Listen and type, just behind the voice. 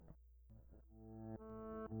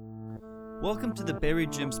Welcome to the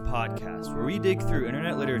Buried Gems podcast, where we dig through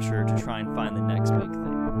internet literature to try and find the next big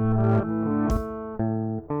thing.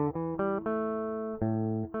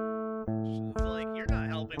 Like, you're not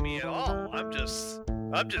helping me at all. I'm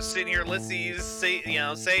just sitting here listening to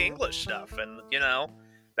you say English stuff, and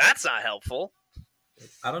that's not helpful.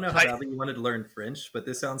 I don't know how badly you wanted to learn French, but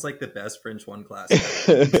this sounds like the best French 1 class.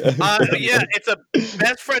 Yeah, it's a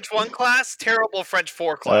best French 1 class, terrible French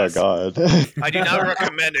 4 class. Oh, God. I do not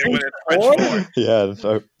recommend it when it's French 4. Yeah.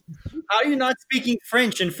 So, How are you not speaking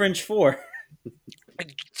French in French 4?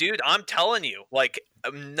 Dude, I'm telling you, like,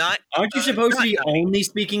 I'm not. Aren't you supposed to be only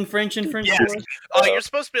speaking French in French 4? Yes. You're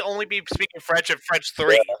supposed to only be speaking French in French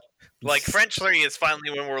 3. Like, French 3 is finally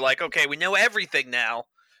when we're like, okay, we know everything now.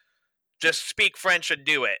 Just speak French and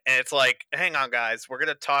do it. And it's like, hang on, guys, we're going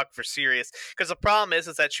to talk for serious. Because the problem is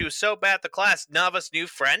that she was so bad at the class, none of us knew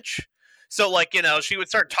French. So, like, she would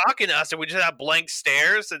start talking to us and we just have blank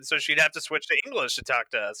stares. And so she'd have to switch to English to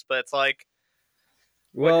talk to us. But it's like.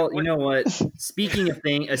 Well, you know what? Speaking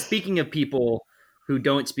of people who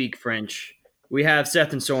don't speak French, we have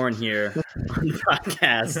Seth and Soren here on the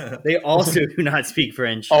podcast. They also do not speak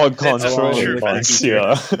French. oh, concentrating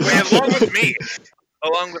yeah. Wait,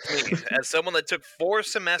 along with me, as someone that took 4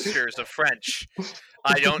 semesters of French,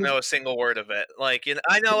 I don't know a single word of it. Like,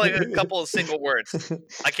 I know like a couple of single words.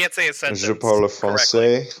 I can't say a sentence. Je parle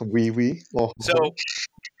français. Oui, oui. Oh. So,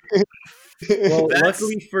 well,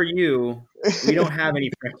 luckily for you, we don't have any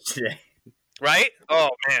French today. Right? Oh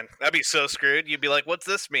man, that'd be so screwed. You'd be like, "What's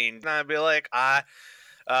this mean?" And I'd be like,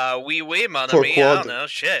 oui, oui, mon ami. I don't know,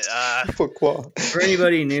 shit. Pourquoi? For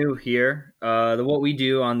anybody new here, what we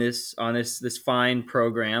do on this fine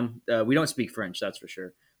program, we don't speak French, that's for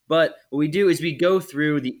sure. But what we do is we go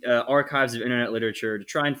through the archives of internet literature to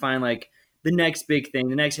try and find like the next big thing,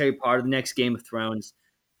 the next Harry Potter, the next Game of Thrones.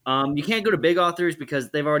 You can't go to big authors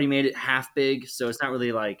because they've already made it half big, so it's not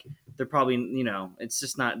really like they're probably, it's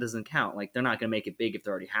just not, it doesn't count. Like, they're not going to make it big if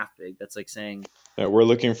they're already half big. That's like saying... Yeah, we're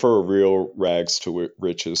looking for a real rags to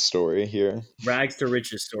riches story here. Rags to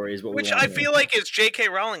riches story is what we want. Which I feel like is J.K.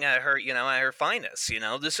 Rowling at her finest.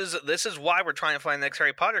 This is why we're trying to find the next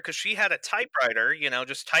Harry Potter, because she had a typewriter,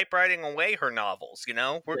 just typewriting away her novels.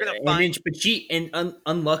 We're gonna find. But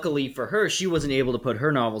unluckily for her, she wasn't able to put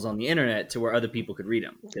her novels on the internet to where other people could read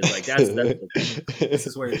them. Because like that's the thing. This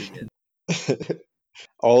is where it begins.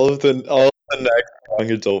 All of the next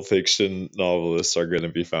young adult fiction novelists are going to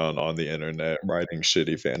be found on the internet writing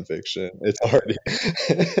shitty fan fiction. It's already.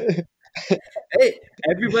 Hey,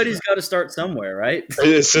 everybody's got to start somewhere, right?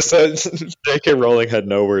 It's just that J.K. Rowling had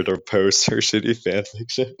nowhere to post her shitty fan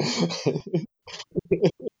fiction.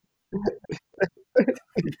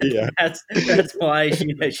 Yeah, that's why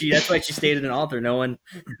she stayed an author. No one.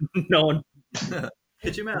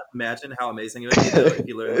 Could you imagine how amazing it would be if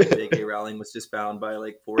you learned that J.K. Rowling was just found by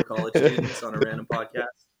like 4 college students on a random podcast,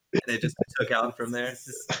 and they just took out from there?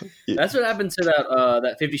 That's what happened to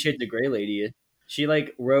that 50 Shades of Grey lady. She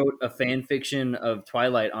like wrote a fan fiction of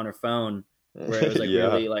Twilight on her phone, where it was like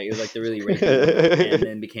really like it was like the really rapey, and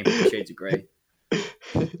then became 50 Shades of Grey.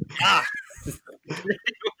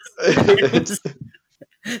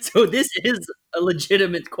 So this is a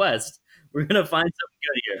legitimate quest. We're gonna find something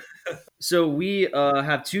good here. So we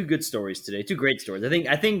have 2 good stories today, 2 great stories.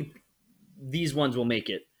 I think these ones will make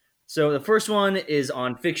it. So the first one is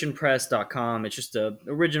on fictionpress.com. It's just a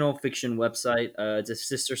original fiction website. It's a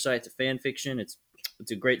sister site to fan fiction. It's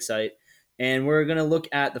a great site. And we're gonna look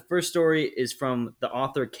at the first story is from the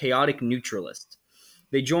author Chaotic Neutralist.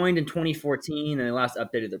 They joined in 2014 and they last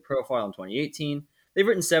updated their profile in 2018. They've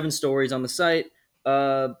written 7 stories on the site.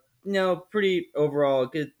 Pretty overall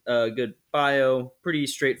good bio, pretty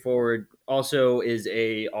straightforward. Also is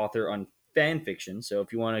a author on fan fiction. So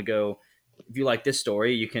if you like this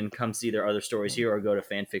story, you can come see their other stories here or go to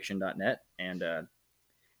fanfiction.net and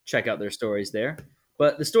check out their stories there.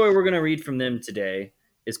 But the story we're going to read from them today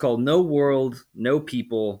is called No World, No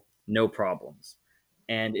People, No Problems.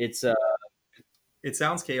 And it's it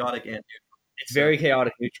sounds chaotic and it's very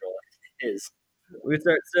chaotic neutral. It is.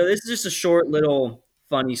 So this is just a short little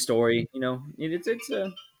funny story. It's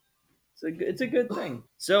a good thing.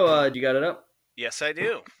 So you got it up? Yes, I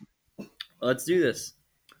do. Let's do this.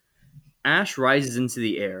 Ash rises into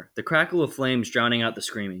the air, the crackle of flames drowning out the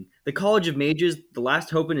screaming. The College of Mages, the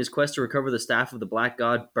last hope in his quest to recover the staff of the Black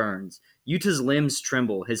God, burns. Yuta's limbs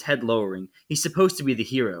tremble, his head lowering. He's supposed to be the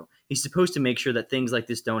hero. He's supposed to make sure that things like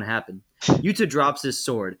this don't happen. Yuta drops his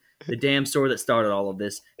sword, the damn sword that started all of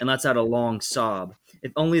this, and lets out a long sob.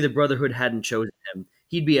 If only the Brotherhood hadn't chosen him,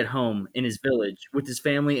 he'd be at home, in his village, with his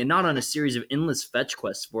family, and not on a series of endless fetch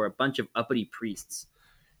quests for a bunch of uppity priests.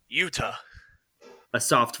 Yuta, A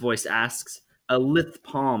soft voice asks, a lithe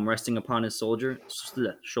palm resting upon his shoulder.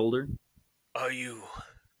 Are you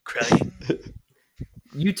crying?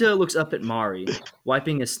 Yuta looks up at Mari,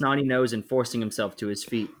 wiping his snotty nose and forcing himself to his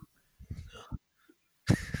feet.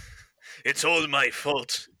 It's all my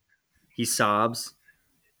fault. He sobs.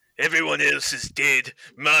 Everyone else is dead.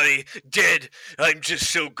 Mari, dead. I'm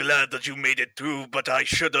just so glad that you made it through, but I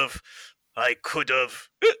should have. I could have.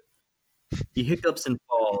 He hiccups and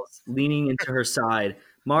falls, leaning into her side.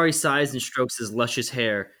 Mari sighs and strokes his luscious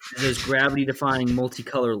hair as his gravity-defying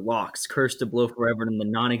multicolored locks curse to blow forever in the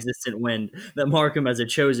non-existent wind that mark him as a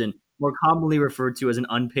chosen, more commonly referred to as an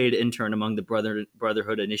unpaid intern among the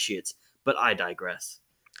Brotherhood initiates. But I digress.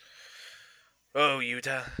 Oh,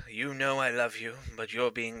 Yuta, you know I love you, but you're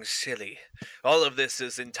being silly. All of this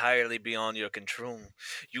is entirely beyond your control.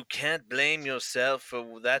 You can't blame yourself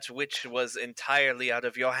for that which was entirely out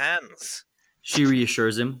of your hands. She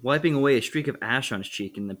reassures him, wiping away a streak of ash on his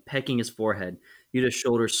cheek and then pecking his forehead. Yuta's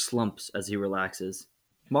shoulder slumps as he relaxes.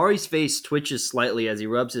 Mari's face twitches slightly as he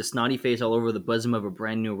rubs his snotty face all over the bosom of a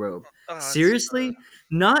brand new robe. Seriously?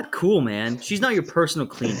 Not cool, man. She's not your personal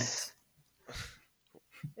Kleenex.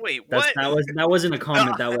 Wait, what? That wasn't a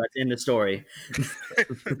comment. That was in the story.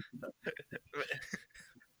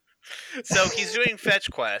 So he's doing fetch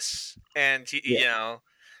quests, and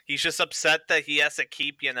he's just upset that he has to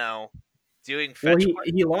keep, doing fetch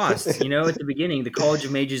quests. He lost. At the beginning, the College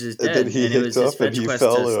of Mages is dead, and it was his fetch quest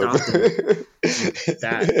to stop him.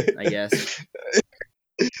 That, I guess.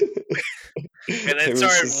 And then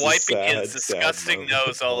started wiping his disgusting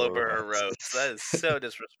nose all over her robes. That is so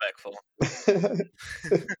disrespectful.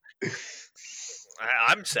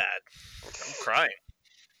 I'm sad. I'm crying.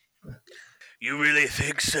 You really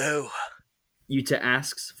think so? Yuta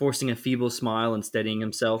asks, forcing a feeble smile and steadying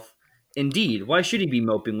himself. Indeed, why should he be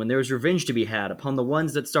moping when there is revenge to be had upon the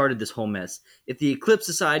ones that started this whole mess? If the Eclipse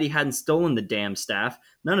Society hadn't stolen the damn staff,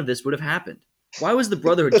 none of this would have happened. Why was the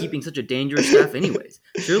Brotherhood keeping such a dangerous staff anyways?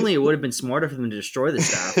 Surely it would have been smarter for them to destroy the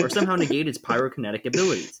staff or somehow negate its pyrokinetic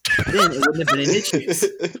abilities. Then it wouldn't have been an issue.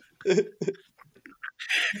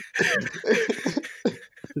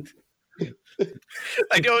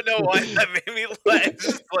 I don't know why that made me laugh. It's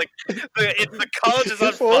just like, if the college is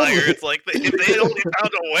on fire, it's like if they only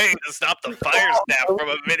found a way to stop the fire staff from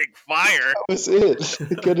emitting fire. That was it.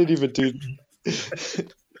 They couldn't even do...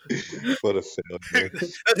 What a failure.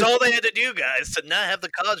 That's all they had to do, guys, to not have the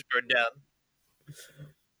college burned down.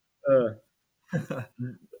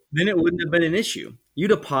 Then it wouldn't have been an issue.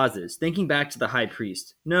 Yuta pauses, thinking back to the High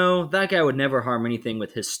Priest. No, that guy would never harm anything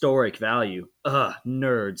with historic value. Ugh,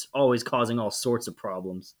 nerds, always causing all sorts of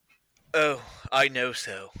problems. Oh, I know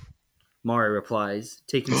so. Mari replies,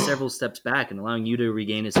 taking several steps back and allowing Yuta to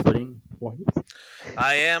regain his footing. What?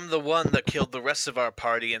 I am the one that killed the rest of our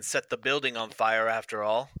party and set the building on fire after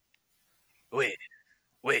all. Wait,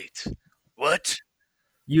 what?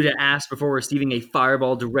 Yuta asks before receiving a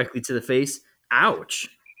fireball directly to the face. Ouch!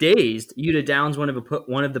 Dazed, Yuta downs one of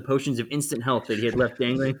the potions of instant health that he had left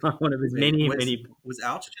dangling on one of his many. Was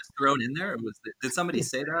ouch just thrown in there? Or did somebody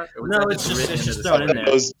say that? Or was No, that it's written just into the thrown in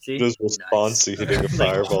script? there. His response to hitting a Nice.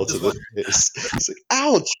 fireball to the face. It's like,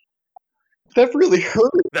 ouch! That really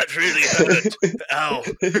hurt. That really hurt. Ow.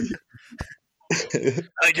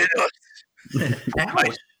 I did not.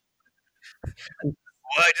 Ouch.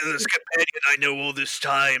 Why does this companion I know all this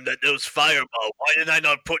time that knows fireball? Why did I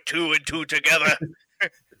not put two and two together?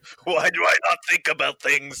 Why do I not think about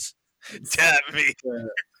things? Damn me.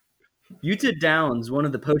 Yuta downs one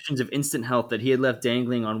of the potions of instant health that he had left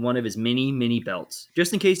dangling on one of his mini belts,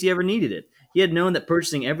 just in case he ever needed it. He had known that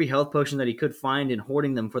purchasing every health potion that he could find and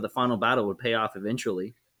hoarding them for the final battle would pay off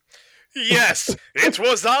eventually. Yes, it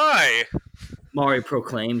was I. Mari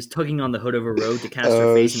proclaims, tugging on the hood of her robe to cast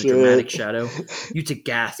her face in a dramatic shadow. Yuta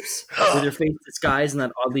gasps. With her face disguised and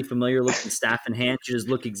that oddly familiar-looking staff in hand, she does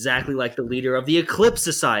look exactly like the leader of the Eclipse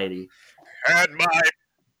Society. And my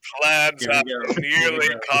plans have nearly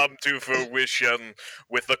come to fruition.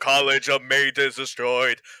 With the College of Mages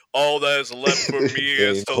destroyed, all that is left for me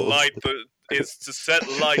is to set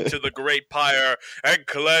light to the great pyre and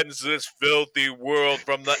cleanse this filthy world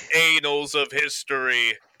from the annals of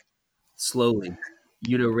history. Slowly,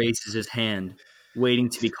 Yuta raises his hand, waiting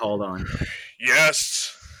to be called on.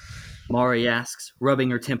 Yes. Mari asks,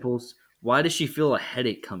 rubbing her temples, why does she feel a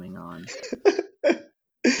headache coming on?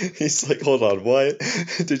 He's like, hold on, what?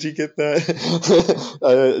 Did you get that?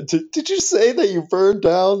 Did you say that you burned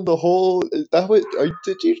down the whole... Did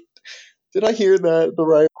I hear that the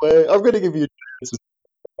right way? I'm going to give you a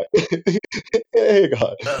chance. Hang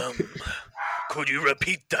on. Could you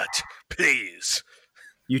repeat that, please?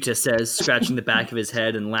 Yuta says, scratching the back of his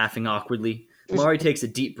head and laughing awkwardly. Mari takes a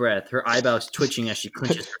deep breath, her eyebrows twitching as she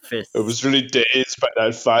clenches her fists. I was really dazed by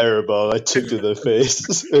that fireball I took to the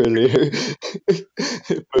face earlier.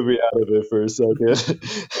 Put me out of it for a second.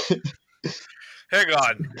 Hang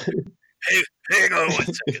on. Hang on one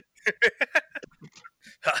second.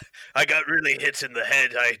 I got really hit in the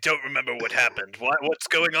head. I don't remember what happened. What's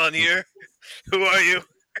going on here? Who are you?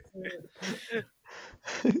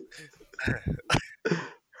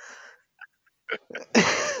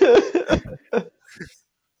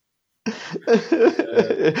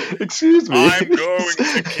 Excuse me. I'm going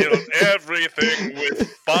to kill everything with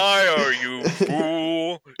fire, you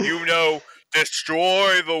fool. You know,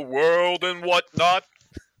 destroy the world and whatnot.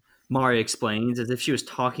 Mari explains as if she was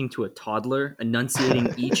talking to a toddler,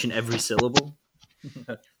 enunciating each and every syllable.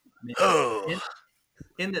 Oh.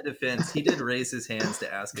 In the defense, he did raise his hands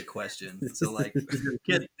to ask a question. So, like, the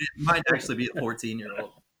kid, it might actually be a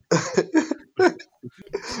 14-year-old.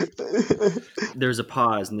 There's a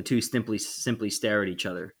pause, and the two simply stare at each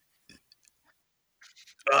other.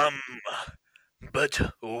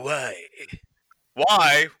 But why?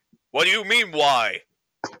 Why? What do you mean, why?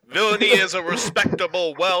 Villainy is a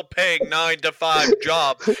respectable, well-paying 9-to-5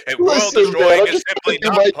 job, and world Listen, destroying man, is simply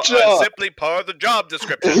I'm just not doing my job. simply part of the job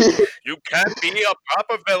description. You can't be a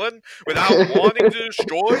proper villain without wanting to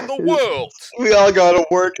destroy the world. We all gotta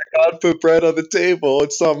work and gotta put bread on the table.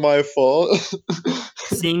 It's not my fault.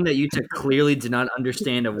 Seeing that Yuta clearly did not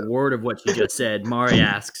understand a word of what she just said, Mari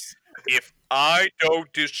asks, If I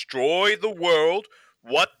don't destroy the world,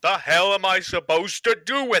 what the hell am I supposed to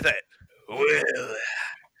do with it? Well,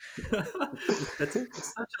 That's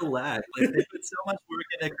such a lag. Like, they put so much work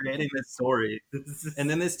into creating this story, and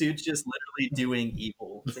then this dude's just literally doing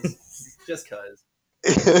evil, just cause.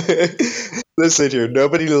 Listen here,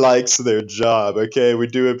 nobody likes their job, okay? We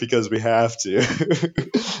do it because we have to.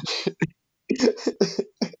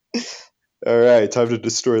 Alright, time to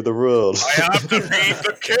destroy the world. I have to feed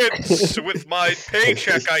the kids with my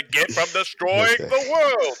paycheck I get from destroying Okay. the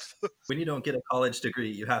world. When you don't get a college degree,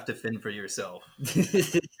 you have to fend for yourself.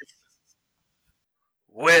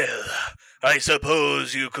 Well, I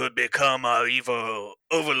suppose you could become our evil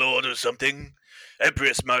overlord or something.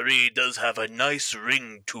 Empress Marie does have a nice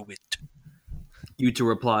ring to it. Yuta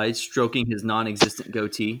replies, stroking his non-existent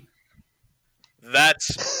goatee.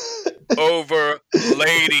 That's over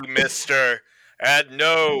lady, mister. And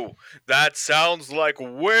no, that sounds like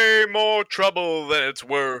way more trouble than it's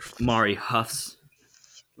worth. Mari huffs.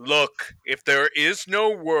 Look, if there is no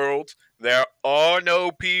world, there are no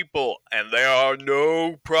people, and there are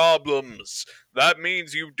no problems. That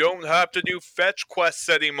means you don't have to do fetch quests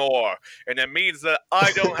anymore, and it means that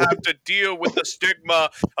I don't have to deal with the stigma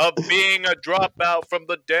of being a dropout from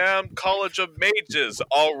the damn College of Mages,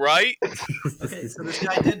 alright? Okay, so this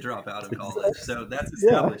guy did drop out of college, so that's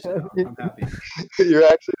established now. I'm happy. You're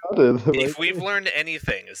actually on it. If we've learned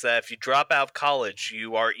anything, is that if you drop out of college,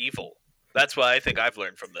 you are evil. That's what I think I've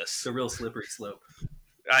learned from this. It's a real slippery slope.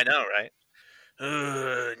 I know, right?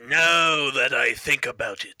 Now that I think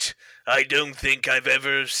about it, I don't think I've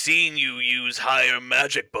ever seen you use higher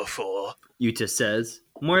magic before. Yuta says.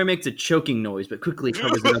 Mori makes a choking noise, but quickly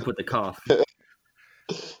covers it up with a cough.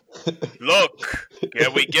 Look,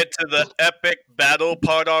 can we get to the epic battle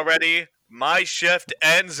part already? My shift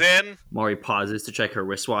ends in Mori pauses to check her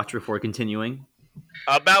wristwatch before continuing.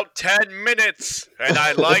 about 10 minutes, and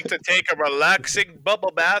I like to take a relaxing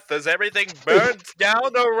bubble bath as everything burns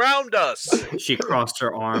down around us. She crossed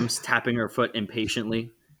her arms, tapping her foot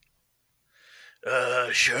impatiently.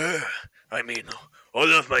 Sure. I mean,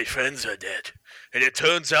 all of my friends are dead, and it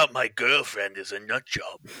turns out my girlfriend is a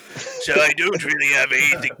nutjob. So I don't really have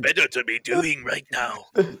anything better to be doing right now.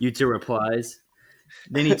 Yuta replies.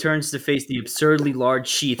 Then he turns to face the absurdly large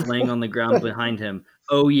sheath laying on the ground behind him.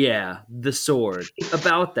 Oh yeah, the sword.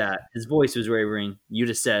 About that, his voice was wavering.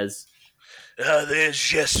 Yuta says, There's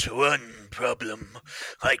just one problem.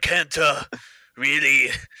 I can't, really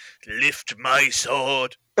lift my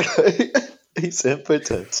sword. He's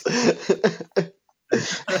impotent.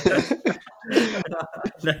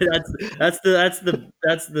 that's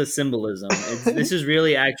the symbolism. This is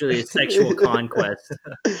really actually a sexual conquest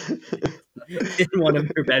in one of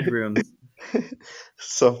her bedrooms.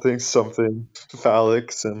 something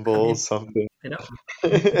phallic symbol, something. You know,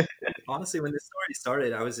 honestly, when this story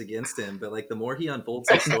started, I was against him, but like the more he unfolds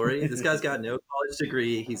the story, this guy's got no college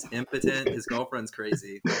degree, he's impotent, his girlfriend's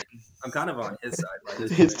crazy. Like, I'm kind of on his side by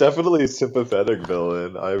this He's point. definitely a sympathetic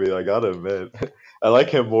villain. I mean, I gotta admit, I like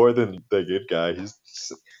him more than the good guy. He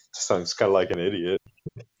sounds kind of like an idiot.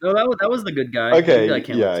 No, that was the good guy. The Okay, good guy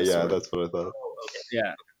can't lift his yeah, sword. that's what I thought.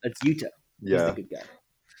 Yeah, that's Yuta. He's Yeah, the good guy.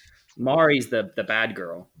 Mari's the bad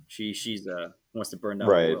girl. She's wants to burn down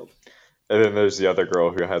the Right. world. And then there's the other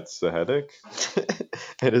girl who has the headache.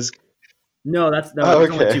 It is. No, there's Oh,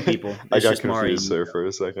 only okay. two people. I It's got just Mari. confused there for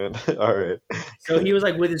a second. All right. So he was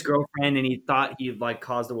like with his girlfriend, and he thought he like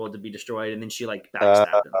caused the world to be destroyed, and then she like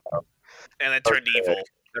backstabbed him. And it turned Okay. evil.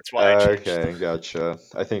 That's why I changed. Okay, gotcha.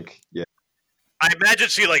 I think yeah. I imagine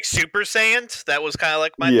she like Super Saiyan. That was kind of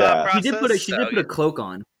like my Yeah. thought process. She did put a cloak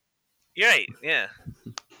on. Right, yeah.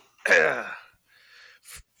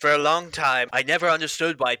 For a long time, I never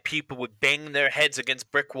understood why people would bang their heads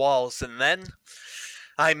against brick walls, and then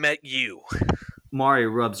I met you. Mari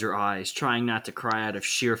rubs her eyes, trying not to cry out of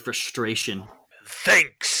sheer frustration.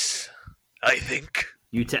 Thanks, I think.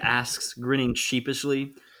 Yuta asks, grinning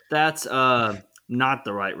sheepishly. That's, not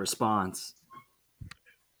the right response.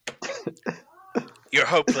 You're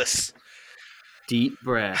hopeless. Deep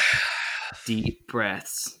breath. Deep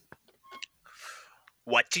breaths.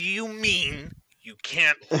 What do you mean you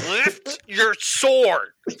can't lift your sword?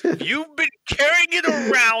 You've been carrying it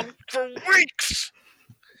around for weeks.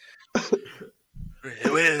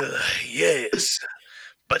 Well, yes,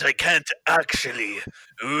 but I can't actually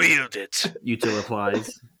wield it. Yuta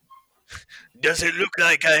replies. Does it look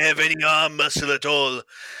like I have any arm muscle at all?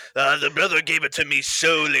 The brother gave it to me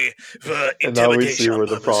solely for intimidation. And now we see where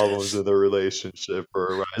the purposes. problems in the relationship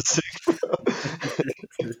are arising.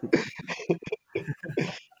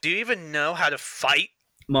 Do you even know how to fight?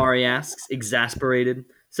 Mari asks, exasperated.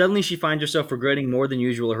 Suddenly she finds herself regretting more than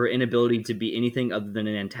usual her inability to be anything other than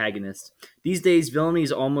an antagonist. These days, villainy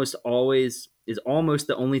is almost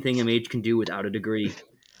the only thing a mage can do without a degree.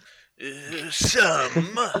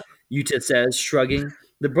 Some. Yuta says, shrugging.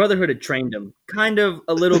 The Brotherhood had trained him. Kind of,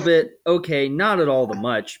 a little bit, okay, not at all the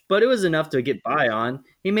much, but it was enough to get by on.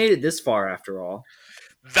 He made it this far, after all.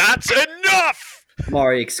 That's enough!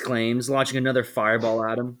 Mari exclaims, launching another fireball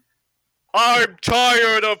at him. I'm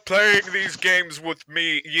tired of playing these games with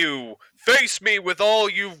you. Face me with all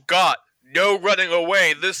you've got. No running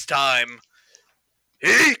away this time.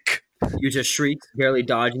 Eek! Yuta shrieks, barely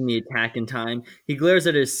dodging the attack in time. He glares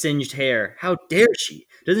at his singed hair. How dare she?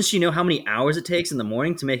 Doesn't she know how many hours it takes in the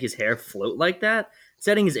morning to make his hair float like that?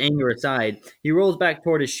 Setting his anger aside, he rolls back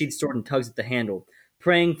toward his sheathed sword and tugs at the handle,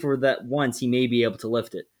 praying for that once he may be able to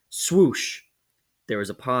lift it. Swoosh! There is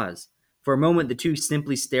a pause. For a moment, the two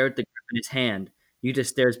simply stare at the grip in his hand. Yuta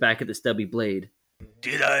stares back at the stubby blade.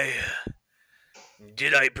 Did I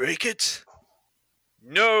break it?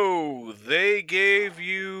 No, they gave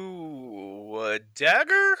you a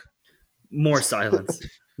dagger? More silence.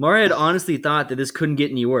 Mara had honestly thought that this couldn't get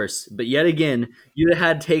any worse, but yet again, Yuta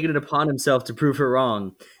had taken it upon himself to prove her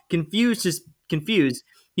wrong. Confused,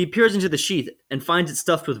 he peers into the sheath and finds it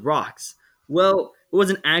stuffed with rocks. Well, it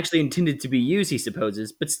wasn't actually intended to be used, he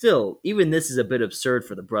supposes, but still, even this is a bit absurd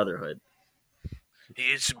for the Brotherhood.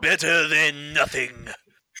 It's better than nothing.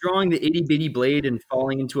 Drawing the itty-bitty blade and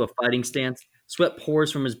falling into a fighting stance, sweat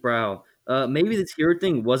pours from his brow. Maybe this hero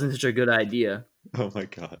thing wasn't such a good idea. Oh my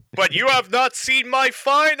god. But you have not seen my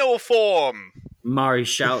final form. Mari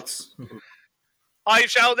shouts. I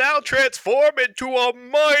shall now transform into a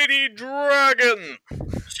mighty dragon.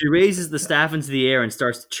 She raises the staff into the air and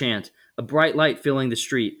starts to chant, a bright light filling the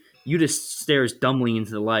street. Yuta stares dumbly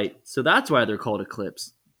into the light, so that's why they're called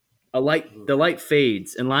Eclipse. The light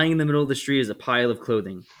fades, and lying in the middle of the street is a pile of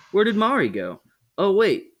clothing. Where did Mari go? Oh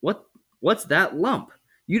wait, what's that lump?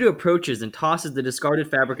 Yuta approaches and tosses the discarded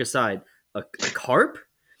fabric aside. A carp?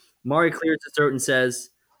 Mari clears his throat and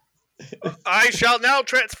says, I shall now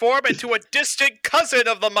transform into a distant cousin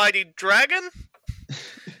of the mighty dragon.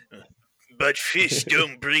 But fish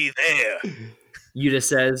don't breathe air. Yuta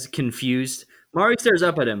says, confused. Mari stares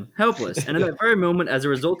up at him, helpless, and at that very moment, as a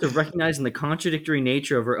result of recognizing the contradictory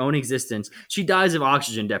nature of her own existence, she dies of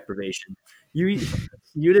oxygen deprivation.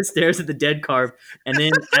 Yuta stares at the dead carp, and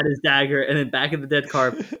then at his dagger, and then back at the dead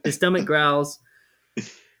carp. His stomach growls.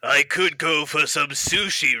 I could go for some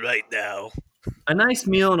sushi right now. A nice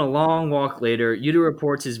meal and a long walk later, Yuta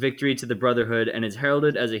reports his victory to the Brotherhood and is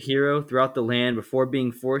heralded as a hero throughout the land before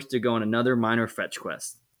being forced to go on another minor fetch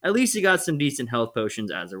quest. At least he got some decent health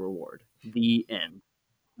potions as a reward. The end.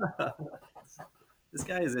 This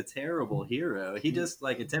guy is a terrible hero. He just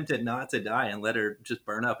like attempted not to die and let her just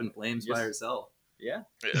burn up in flames by herself. Yeah.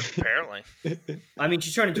 Apparently. I mean,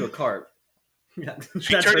 she turned into a carp.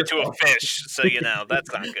 She turned into a fish, so,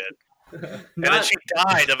 that's not good. And then she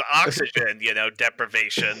died of oxygen,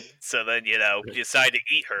 deprivation. So then, you decide to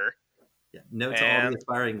eat her. Yeah. Note to all the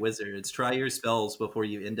aspiring wizards: try your spells before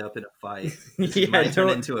you end up in a fight. Yeah, you might turn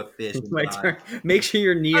into a fish. Make sure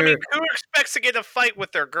you're near. I mean, who expects to get a fight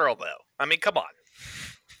with their girl, though? I mean, come on.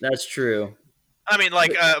 That's true. I mean,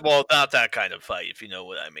 not that kind of fight, if you know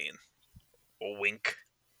what I mean. Wink.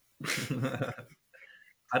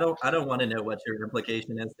 I don't want to know what your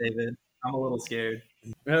implication is, David. I'm a little scared.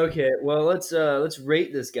 Okay, well let's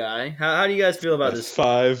rate this guy. How do you guys feel about this?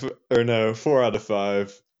 4 out of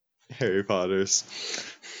 5 Harry Potters.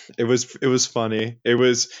 It was funny. It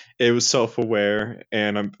was self-aware,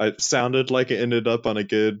 and it sounded like it ended up on a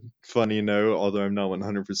good, funny note. Although I'm not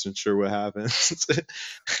 100% sure what happens.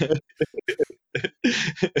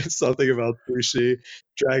 It's something about sushi,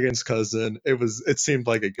 Dragon's cousin. It seemed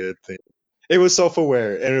like a good thing. It was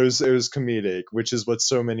self-aware, and it was comedic, which is what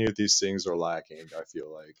so many of these things are lacking. I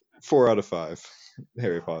feel like 4 out of 5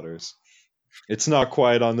 Harry Potters. It's not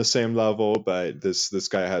quite on the same level, but this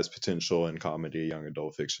guy has potential in comedy, young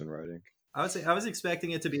adult fiction writing. I was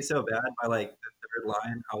expecting it to be so bad by like the third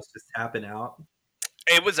line. I was just tapping out.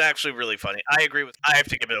 It was actually really funny. I agree with. I have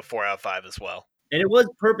to give it a 4 out of 5 as well. And it was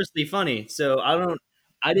purposely funny. So I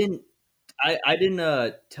didn't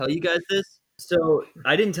tell you guys this. So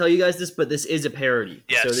I didn't tell you guys this, but this is a parody.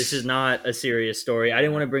 Yes. So this is not a serious story. I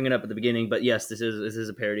didn't want to bring it up at the beginning, but yes, this is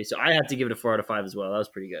a parody. So I have to give it a 4 out of 5 as well. That was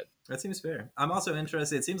pretty good. That seems fair. I'm also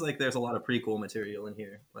interested. It seems like there's a lot of prequel material in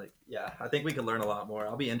here. Like, yeah, I think we could learn a lot more.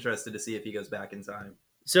 I'll be interested to see if he goes back in time.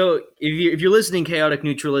 So if you're listening, Chaotic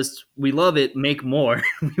Neutralists, we love it. Make more.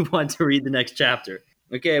 We want to read the next chapter.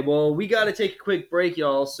 Okay, well, we got to take a quick break,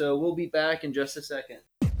 y'all. So we'll be back in just a second.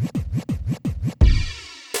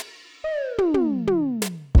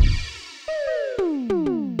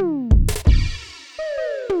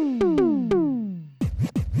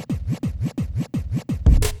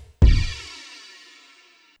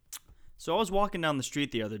 So I was walking down the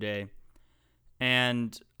street the other day,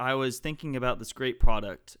 and I was thinking about this great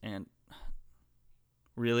product, and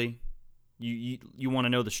really? You want to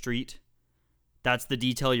know the street? That's the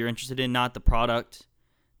detail you're interested in, not the product,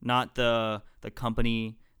 not the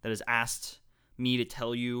company that has asked me to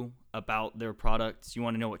tell you about their products. You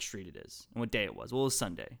want to know what street it is and what day it was. Well, it was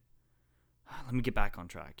Sunday. Let me get back on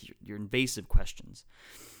track. Your invasive questions.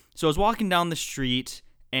 So I was walking down the street,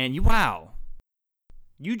 and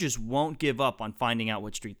you just won't give up on finding out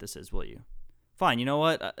what street this is, will you? Fine, you know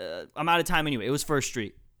what? I'm out of time anyway. It was First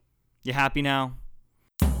Street. You happy now?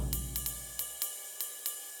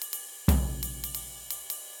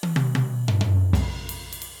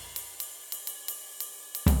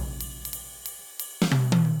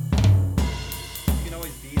 You can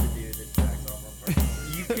always be the dude that tracks off on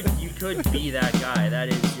purpose. You could be that guy. That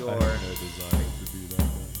is your... I have no desire to be that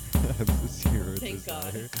guy. I have zero Thank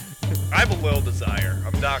God. desire. I have a little desire.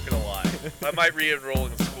 I'm not gonna lie. I might re-enroll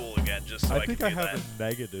in school again just so I think can I do have that. a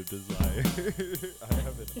negative desire. I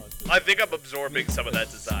have an I think I'm absorbing some of that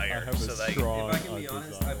I desire. have a So that strong If I can be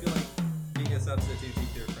honest, I feel like being a substitute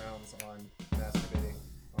teacher frowns on masturbating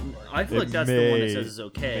on parties. I feel like It that's the one that may- says it's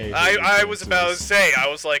okay. may- I was about to say, I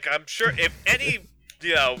was like, I'm sure if any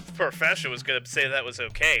profession was gonna say that was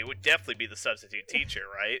okay, it would definitely be the substitute teacher,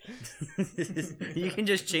 right? You can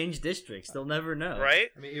just change districts. They'll never know. Right?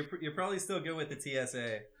 I mean, you're probably still good with the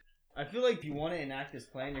TSA. I feel like if you want to enact this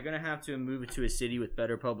plan, you're going to have to move it to a city with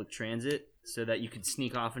better public transit so that you could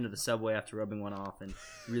sneak off into the subway after rubbing one off and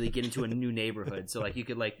really get into a new neighborhood. So, like, you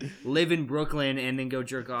could, like, live in Brooklyn and then go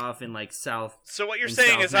jerk off in, like, South. So what you're In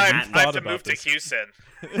saying South is I Manhattan. have to Thought move about to this. Houston.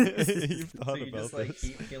 You've So thought you about just like this.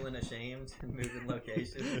 keep feeling ashamed and moving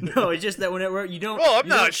location. No, it's just that whenever you don't. Well, I'm you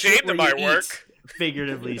not don't shit ashamed of where my you work. eat,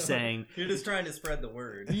 figuratively saying. You're just trying to spread the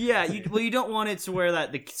word. Yeah, you don't want it to where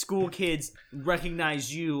that the school kids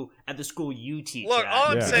recognize you at the school you teach Look, at. all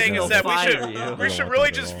I'm Yeah, saying no. is that They'll fire you. we don't should want really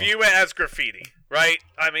that at just all. view it as graffiti, right?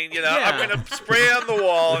 I mean, I'm Yeah. gonna spray it on the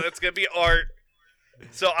wall. And it's gonna be art.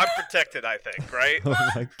 So I'm protected, I think, right? Oh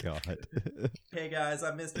my god. Hey guys,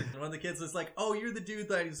 I'm Mr. One of the kids was like, "Oh, you're the dude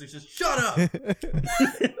that is just shut up."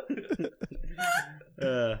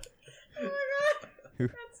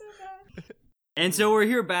 And so we're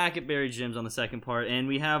here back at Barry Gyms on the second part, and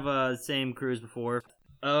we have the same crew as before.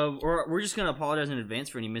 We're just gonna apologize in advance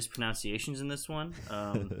for any mispronunciations in this one.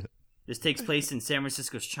 This takes place in San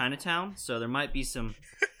Francisco's Chinatown, so there might be some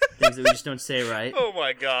things that we just don't say right. Oh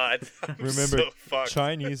my god. I'm Remember, so fucked.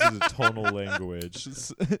 Chinese is a tonal language,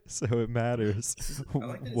 so it matters I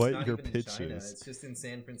like that it's what not your even in pitch China. is. It's just in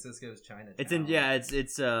San Francisco's Chinatown. It's in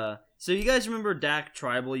it's so you guys remember Dak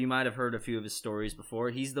Tribal? You might have heard a few of his stories before.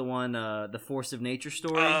 He's the one the Force of Nature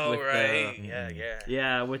story. Oh with right, the, yeah.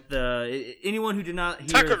 yeah, with the anyone who did not hear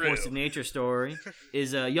the Tuckaroo. Force of Nature story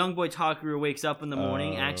is young boy Takaru wakes up in the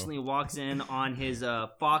morning, Oh. accidentally walks in on his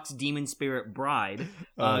fox demon spirit bride,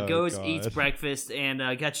 Oh, goes God. eats breakfast and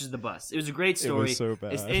catches the bus. It was a great story. It was so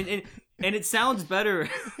bad. And And it sounds better.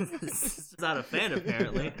 It's not a fan,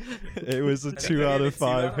 apparently. It was a think 2 I out gave of it 2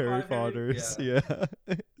 out 5 of Harry 5 Harry- Potters. Yeah.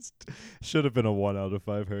 Should have been a 1 out of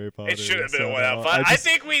 5 Harry Potters. It should have been a so 1 out of no, 5. I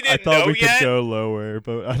think we I didn't thought know we yet. could go lower,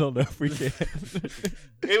 but I don't know if we can.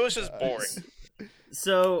 It was just boring.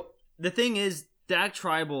 So the thing is, Dak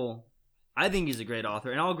Tribal, I think he's a great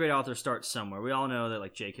author, and all great authors start somewhere. We all know that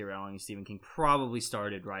like J.K. Rowling and Stephen King probably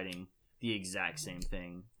started writing the exact same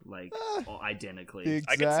thing, like identically. The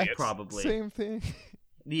I can see exact it. Probably. same thing.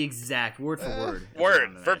 The exact word for word.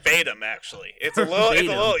 Word verbatim, actually. It's a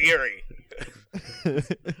little eerie.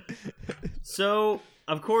 So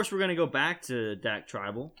of course we're gonna go back to Dak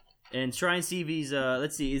Tribal and try and see if he's.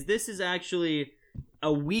 Let's see. This is actually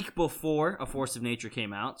a week before A Force of Nature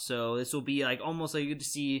came out, so this will be like almost like you get to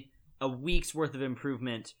see a week's worth of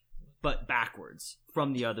improvement, but backwards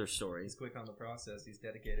from the other stories. He's quick on the process. He's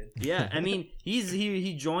dedicated. Yeah, I mean,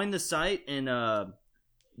 he joined the site in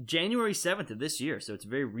January 7th of this year, so it's a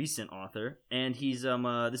very recent author, and he's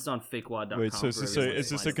this is on fakewad.com. Wait, so for is everyone this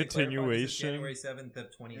to a find it. continuation? January 7th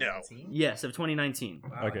of 2019. Yes, of 2019.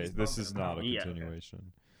 Wow, Okay, he's this bumping is him not up. a Yeah.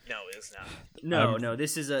 continuation. No, it's not. No,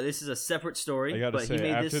 this is a separate story. I gotta but say, he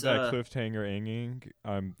made after this, that cliffhanger ending,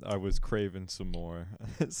 I was craving some more,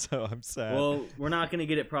 so I'm sad. well, we're not gonna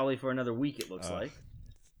get it probably for another week. It looks like.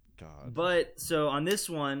 God. But so on this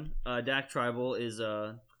one, Dak Tribal is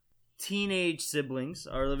teenage siblings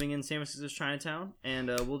are living in San Francisco's Chinatown, and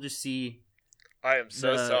we'll just see. I am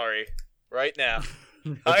so The- sorry. Right now.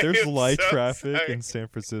 If there's light so traffic sorry. in San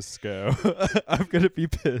Francisco, I'm gonna be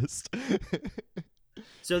pissed.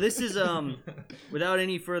 So this is without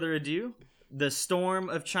any further ado, The Storm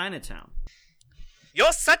of Chinatown.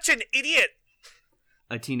 You're such an idiot.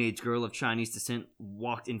 A teenage girl of Chinese descent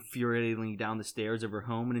walked infuriatingly down the stairs of her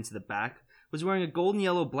home and into the back, was wearing a golden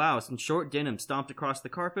yellow blouse and short denim, stomped across the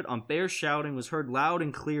carpet. On bare shouting was heard loud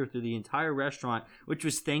and clear through the entire restaurant, which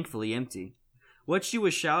was thankfully empty. What she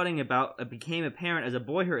was shouting about became apparent as a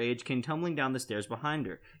boy her age came tumbling down the stairs behind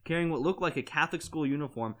her, carrying what looked like a Catholic school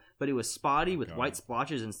uniform, but it was spotty with God. white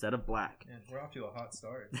splotches instead of black. Man, we're off to a hot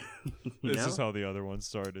start. You This know? is how the other one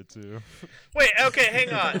started too. Wait, okay,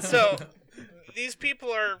 hang on. So, these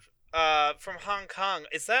people are from Hong Kong.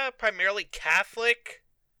 Is that primarily Catholic,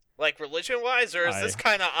 like religion-wise, or is this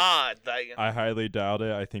kind of odd? That I highly doubt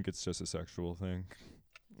it. I think it's just a sexual thing.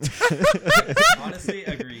 Honestly,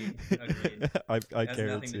 agreed. I Has nothing to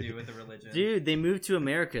guarantee. do with the religion. Dude, they moved to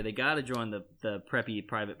America. They gotta join the preppy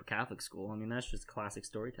private Catholic school. I mean, that's just classic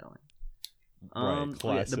storytelling. Right, The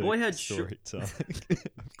classic boy had storytelling.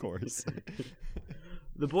 Of course.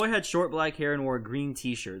 The boy had short black hair and wore a green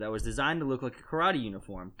t-shirt that was designed to look like a karate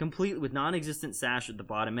uniform, complete with non-existent sash at the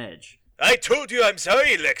bottom edge. I told you I'm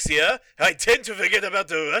sorry, Lexia. I tend to forget about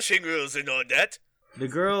the rushing rules and all that. The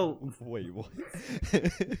girl... Wait, what?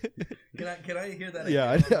 Can I hear that?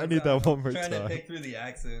 Yeah, again? I need that one more I'm trying time. to pick through the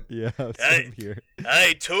accent. Yeah, same here.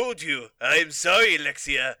 I told you I'm sorry,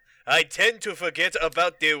 Lexia. I tend to forget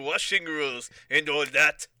about the rushing rules and all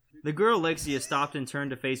that. The girl, Lexia, stopped and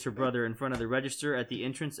turned to face her brother in front of the register at the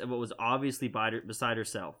entrance of what was obviously beside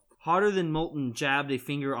herself. Harder than molten, jabbed a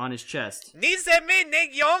finger on his chest. Okay,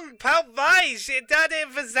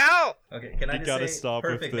 Okay, can I You just gotta say stop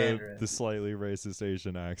with perfect Mandarin? the slightly racist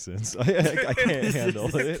Asian accents. I can't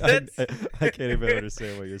handle it. I can't even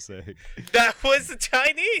understand what you're saying. that was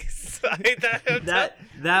Chinese.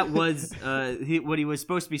 That was what he was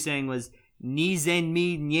supposed to be saying was Ni Zen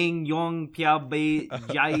Mi Nying Yong Pia Bei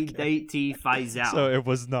Jai Dai Ti Fai Zhao. So it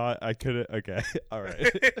was not. I couldn't. Okay. All right.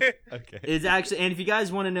 Okay. It's actually, and if you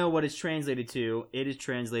guys want to know what it's translated to, it is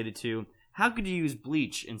translated to how could you use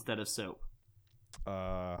bleach instead of soap?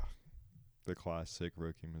 The classic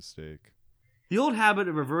rookie mistake. The old habit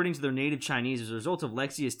of reverting to their native Chinese is a result of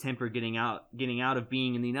Lexia's temper getting out of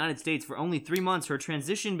being in the United States for only 3 months. Her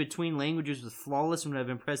transition between languages was flawless and would have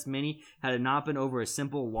impressed many had it not been over a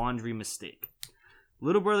simple laundry mistake.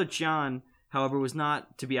 Little brother Qian, however, was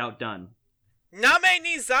not to be outdone. Name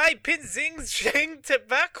ni zai pinzing sheng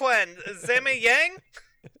tebakwan zeme yang.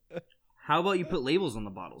 How about you put labels on the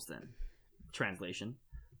bottles then? Translation.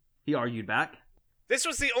 He argued back. This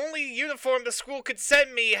was the only uniform the school could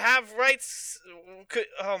send me. Have rights.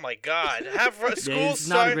 Oh my God. Have school Yeah, it's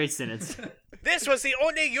not a start. great sentence. This was the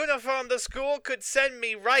only uniform the school could send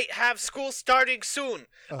me. Right. Have school starting soon.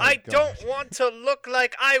 Oh, I God. don't want to look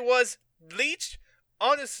like I was bleached.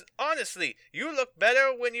 Honestly, you look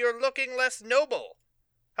better when you're looking less noble.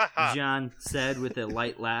 Haha. Qian said with a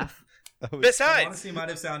light laugh. That was, That Besides, honestly might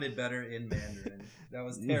have sounded better in Mandarin. That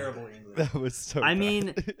was terrible English. that was so. I bad.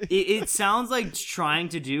 mean, it sounds like trying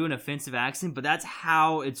to do an offensive accent, but that's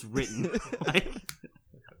how it's written. Like,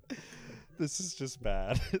 This is just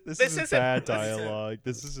bad. This This is isn't- bad this isn't- dialogue.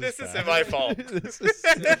 This is just this bad. isn't my fault. This is-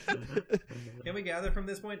 Can we gather from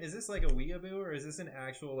this point? Is this like a weeaboo or is this an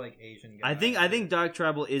actual like Asian guy? I think Dark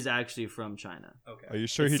Tribal is actually from China. Are Okay. you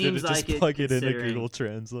sure It he didn't seems just like it, plug it into considering- Google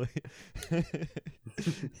Translate?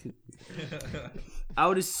 I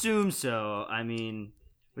would assume so. You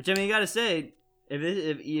gotta say,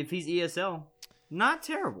 if he's ESL, not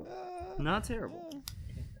terrible. Not terrible.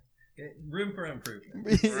 Okay, room for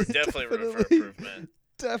improvement. Definitely room for improvement.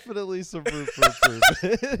 Definitely some room for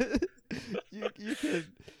improvement. you could,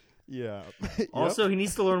 yeah. Also, he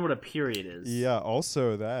needs to learn what a period is. Yeah,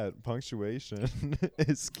 also that punctuation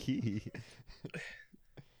is key.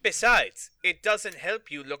 Besides, it doesn't help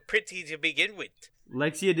you look pretty to begin with.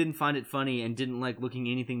 Lexia didn't find it funny and didn't like looking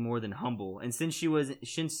anything more than humble. And since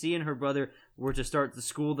she and her brother were to start the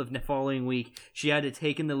school the following week, she had to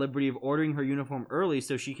take in the liberty of ordering her uniform early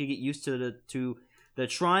so she could get used to the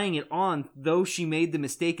trying it on, though she made the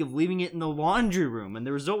mistake of leaving it in the laundry room, and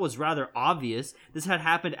the result was rather obvious. This had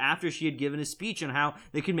happened after she had given a speech on how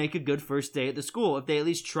they could make a good first day at the school if they at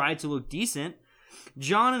least tried to look decent.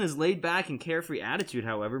 John and his laid-back and carefree attitude,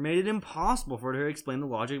 however, made it impossible for her to explain the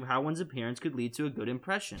logic of how one's appearance could lead to a good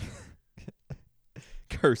impression.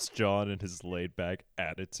 Curse John and his laid-back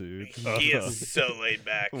attitude. He is so laid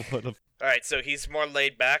back. What a Alright, so he's more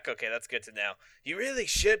laid back? Okay, that's good to know. You really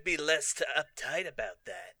should be less uptight about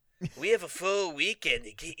that. We have a full weekend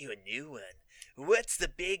to get you a new one. What's the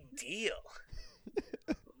big deal?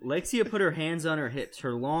 Lexia put her hands on her hips.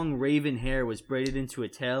 Her long raven hair was braided into a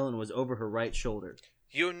tail and was over her right shoulder.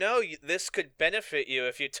 You know this could benefit you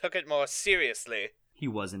if you took it more seriously. He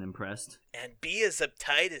wasn't impressed. And be as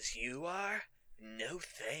uptight as you are? No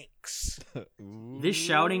thanks. This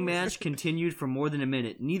shouting match continued for more than a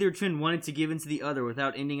minute. Neither twin wanted to give in to the other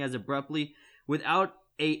ended as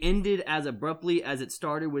abruptly as it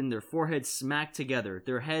started when their foreheads smacked together,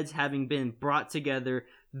 their heads having been brought together,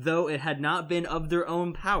 though it had not been of their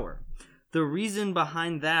own power. The reason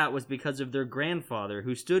behind that was because of their grandfather,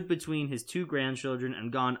 who stood between his two grandchildren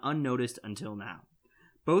and gone unnoticed until now.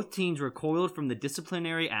 Both teens recoiled from the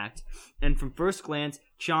disciplinary act, and from first glance,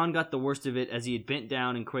 Sean got the worst of it as he had bent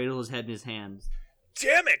down and cradled his head in his hands.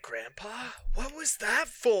 Damn it, Grandpa! What was that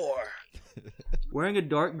for? Wearing a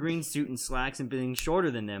dark green suit and slacks and being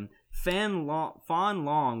shorter than them, Fawn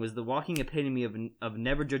Long was the walking epitome of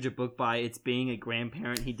never judge a book by its being a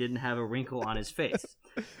grandparent he didn't have a wrinkle on his face.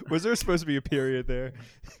 Was there supposed to be a period there?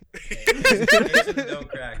 Asian don't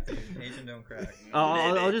crack, dude. Asian don't crack.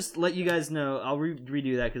 I'll just let you guys know. I'll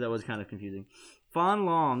redo that because that was kind of confusing. Fawn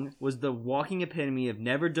Long was the walking epitome of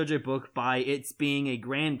never judge a book by its being a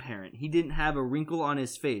grandparent. He didn't have a wrinkle on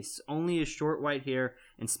his face. Only his short white hair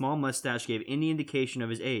and small mustache gave any indication of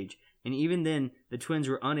his age. And even then, the twins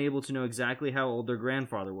were unable to know exactly how old their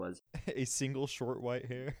grandfather was. A single short white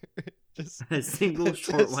hair. Just A single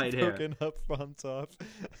short just white hair. poking up on top.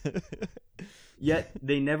 Yet,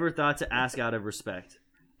 they never thought to ask out of respect.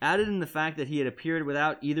 Added in the fact that he had appeared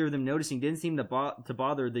without either of them noticing didn't seem to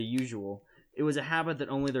bother the usual. It was a habit that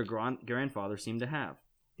only their grandfather seemed to have.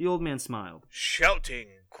 The old man smiled. Shouting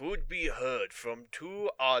could be heard from two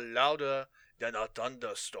are louder than a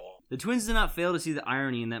thunderstorm. The twins did not fail to see the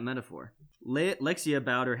irony in that metaphor. Lexia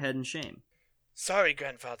bowed her head in shame. Sorry,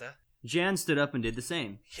 Grandfather. Jan stood up and did the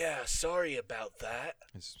same. Yeah, sorry about that.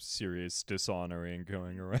 There's serious dishonoring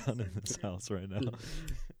going around in this house right now.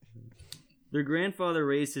 Their grandfather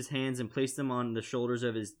raised his hands and placed them on the shoulders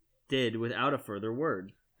of his did without a further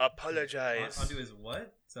word. Apologize. Onto his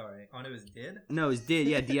what? Sorry, onto his did? No, his did,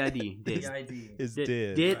 yeah, D-I-D. Did. D-I-D. Is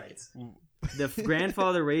Did. did. Right. The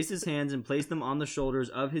grandfather raised his hands and placed them on the shoulders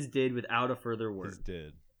of his did without a further word. Is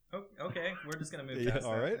did. Oh, okay, we're just gonna move Yeah, past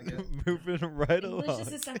all that, right, I guess. moving right English along.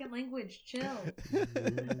 is a second language. Chill.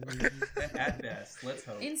 At best, let's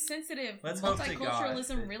hope. Insensitive. Let's hope to God.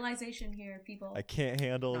 Multiculturalism realization here, people. I can't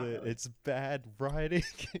handle Not it. really. It's bad writing.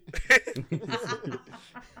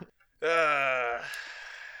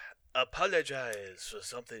 Apologize for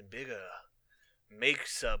something bigger.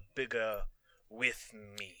 Makes a bigger with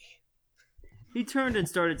me. He turned and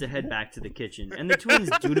started to head back to the kitchen, and the twins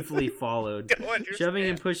dutifully followed, Don't understand. shoving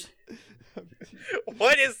and pushing.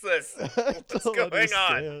 What is this? I What's don't going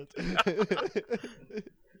on? understand.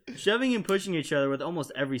 Shoving and pushing each other with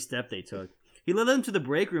almost every step they took. He led them to the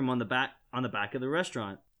break room on the back of the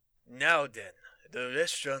restaurant. Now then, the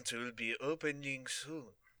restaurant will be opening soon.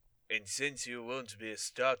 And since you won't be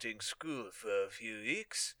starting school for a few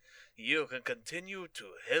weeks, you can continue to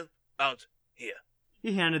help out here.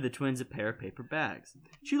 He handed the twins a pair of paper bags.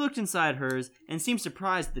 She looked inside hers and seemed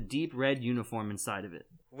surprised at the deep red uniform inside of it.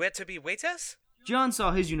 Where to be waiters? John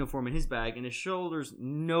saw his uniform in his bag, and his shoulders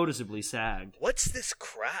noticeably sagged. What's this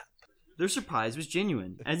crap? Their surprise was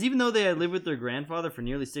genuine, as even though they had lived with their grandfather for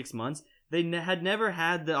nearly 6 months, they had never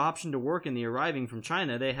had the option to work in the arriving from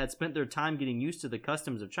China. They had spent their time getting used to the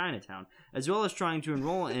customs of Chinatown, as well as trying to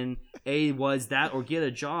enroll in was that or get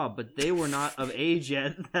a job, but they were not of age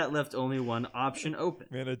yet. That left only one option open.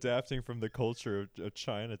 Man, adapting from the culture of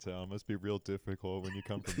Chinatown must be real difficult when you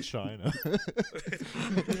come from China.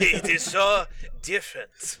 It is so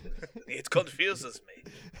different. It confuses me.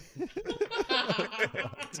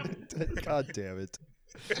 God damn it.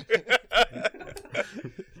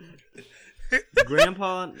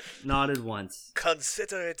 Grandpa nodded once.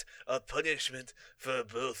 Consider it a punishment for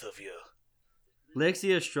both of you.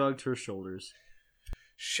 Lexia shrugged her shoulders.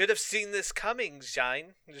 Should have seen this coming,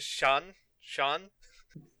 Sean.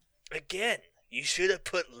 Again, you should have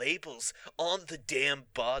put labels on the damn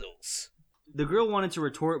bottles. The girl wanted to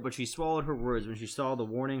retort, but she swallowed her words when she saw the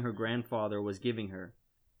warning her grandfather was giving her.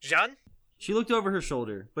 Jean? She looked over her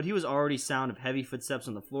shoulder, but he was already sound of heavy footsteps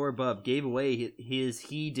on the floor above gave away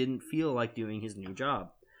he didn't feel like doing his new job.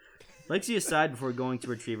 Lexia sighed before going to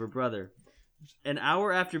retrieve her brother. An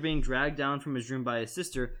hour after being dragged down from his room by his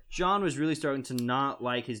sister, John was really starting to not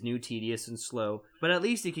like his new tedious and slow, but at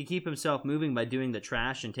least he could keep himself moving by doing the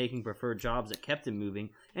trash and taking preferred jobs that kept him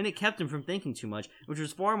moving, and it kept him from thinking too much, which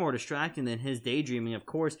was far more distracting than his daydreaming. Of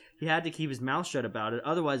course, he had to keep his mouth shut about it,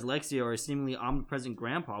 otherwise Lexia or his seemingly omnipresent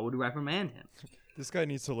grandpa would reprimand him. This guy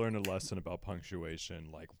needs to learn a lesson about punctuation,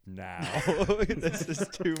 like, now. This is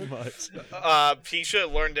too much. He should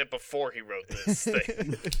have learned it before he wrote this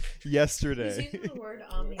thing. Yesterday. He's using the word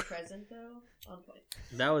omnipresent, though. On point.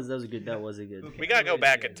 That was a good. Okay, We gotta go it's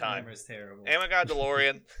back good. in time. Grammar is terrible. And we got a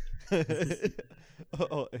DeLorean.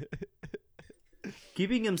 Oh.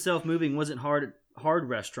 Keeping himself moving wasn't hard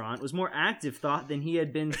restaurant. It was more active thought than he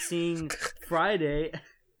had been seeing Friday.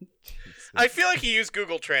 I feel like he used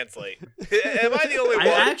Google Translate. Am I the only one?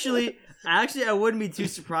 Actually, I wouldn't be too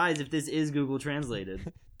surprised if this is Google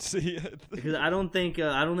translated, See, because I don't think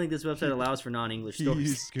this website allows for non-English he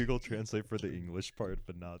stories. used Google Translate for the English part,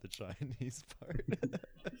 but not the Chinese part.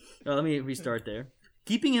 Let me restart there.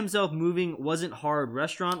 Keeping himself moving wasn't hard.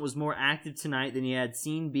 Restaurant was more active tonight than he had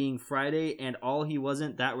seen, being Friday, and all he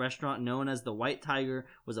wasn't. That restaurant, known as the White Tiger,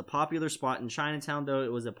 was a popular spot in Chinatown, though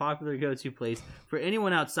it was a popular go-to place for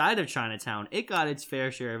anyone outside of Chinatown. It got its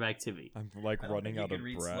fair share of activity. I'm like I don't running think out you of can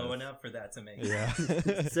read breath. slow enough for that to make Yeah.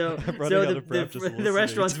 sense. So, I'm running out so of breath just the listening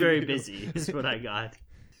restaurant's to very you. busy, is what I got.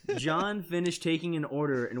 John finished taking an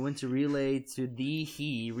order and went to relay to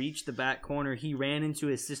he reached the back corner. He ran into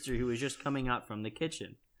his sister, who was just coming out from the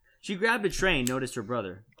kitchen. She grabbed a tray and noticed her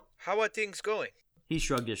brother. How are things going? He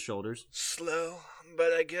shrugged his shoulders. Slow,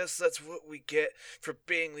 but I guess that's what we get for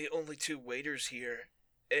being the only two waiters here.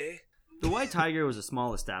 Eh? The White Tiger was a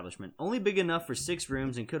small establishment, only big enough for 6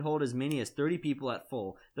 rooms and could hold as many as 30 people at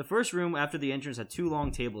full. The first room after the entrance had 2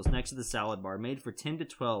 long tables next to the salad bar, made for 10 to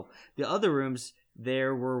 12. The other rooms,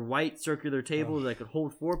 there were white circular tables that could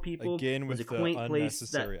hold 4 people. Again It was with a the quaint place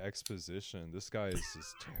unnecessary exposition. This guy is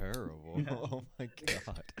just terrible. Oh my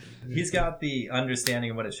god. He's got the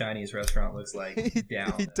understanding of what a Chinese restaurant looks like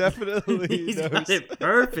down. He definitely He's knows. got it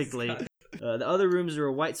perfectly. The other rooms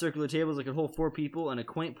were white circular tables that could hold 4 people, and a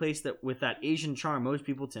quaint place that with that Asian charm most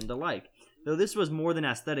people tend to like. Though this was more than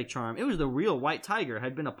aesthetic charm, it was the real White Tiger,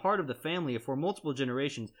 had been a part of the family for multiple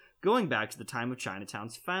generations, going back to the time of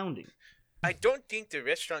Chinatown's founding. I don't think the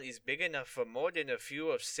restaurant is big enough for more than a few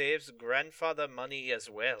of Save's grandfather money as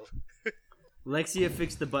well. Lexia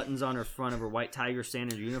fixed the buttons on her front of her White Tiger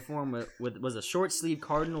standard uniform was a short-sleeved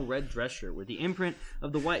cardinal red dress shirt with the imprint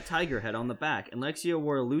of the White Tiger head on the back, and Lexia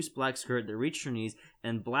wore a loose black skirt that reached her knees,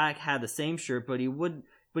 and Black had the same shirt, but he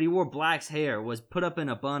wore Black's hair, was put up in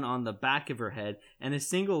a bun on the back of her head, and a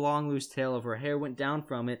single long loose tail of her hair went down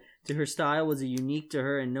from it to her style was unique to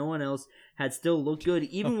her, and no one else had still looked good,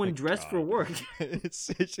 even when dressed for work. He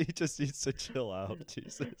just needs to chill out.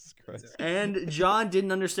 Jesus Christ. And John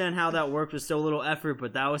didn't understand how that worked with so little effort,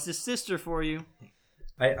 but that was his sister for you.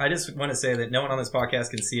 I just want to say that no one on this podcast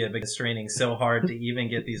can see it, but it's straining so hard to even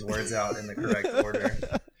get these words out in the correct order.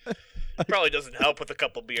 Probably doesn't help with a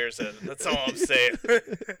couple beers in. That's all I'm saying.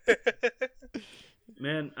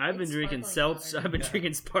 Man, I've been It's drinking sparkling seltz. water. I've been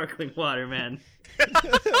drinking sparkling water, man.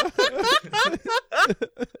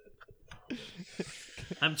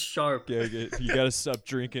 I'm sharp. You gotta stop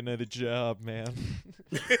drinking at a job, man.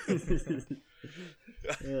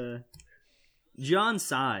 John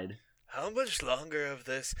sighed. How much longer of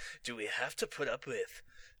this do we have to put up with?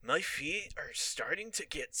 My feet are starting to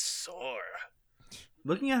get sore.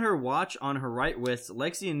 Looking at her watch on her right wrist,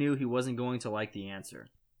 Lexia knew he wasn't going to like the answer.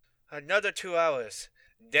 Another 2 hours.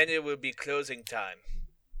 Then it will be closing time.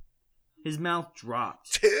 His mouth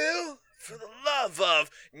dropped. 2? For the love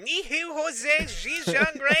of Nihu Jose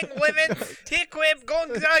Zhizhang Rang Women Tiquib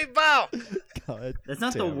Gongzai Bao. God That's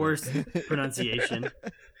not the damn it. worst pronunciation.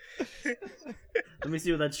 Let me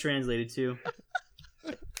see what that's translated to.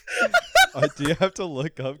 Do you have to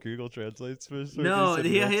look up Google Translates for No, this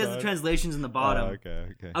in he real has the time? translations in the bottom. Oh, okay.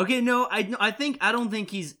 Okay, no, I don't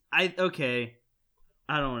think he's. Okay.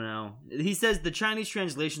 I don't know. He says the Chinese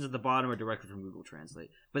translations at the bottom are directly from Google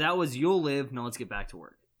Translate. But that was "You'll live." Now let's get back to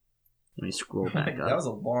work. Let me scroll back up. That was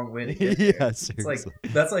a long way to get Yeah, there. It's seriously.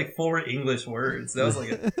 like that's like 4 English words. That was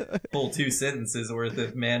like a full 2 sentences worth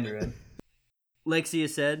of Mandarin. Lexia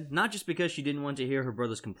said, not just because she didn't want to hear her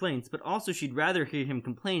brother's complaints, but also she'd rather hear him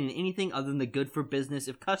complain in anything other than the good for business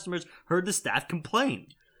if customers heard the staff complain.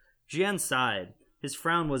 Jian sighed. His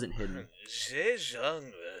frown wasn't hidden.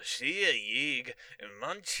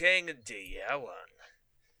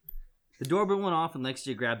 The doorbell went off and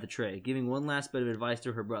Lexia grabbed the tray, giving one last bit of advice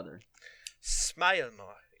to her brother. Smile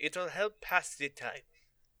more. It'll help pass the time.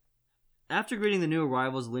 After greeting the new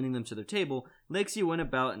arrivals and leading them to their table, Lexia went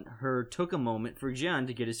about and took a moment for Jian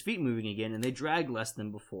to get his feet moving again, and they dragged less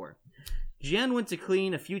than before. Jian went to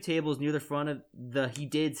clean a few tables near the front of the he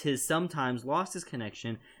did's his sometimes lost his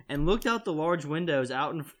connection and looked out the large windows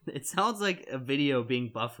out in it sounds like a video being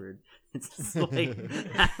buffered. It's just like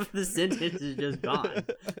half of the sentence is just gone.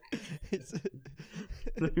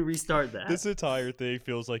 Let me restart that. This entire thing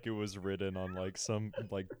feels like it was written on like some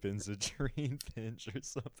like benzodrine pinch or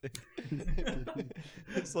something.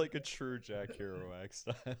 It's like a true Jack Kerouac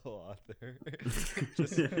style author.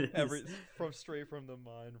 Just straight from the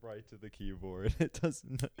mind right to the keyboard. It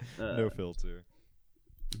doesn't no filter.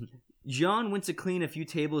 John went to clean a few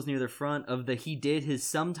tables near the front of the he did his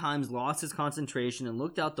sometimes lost his concentration and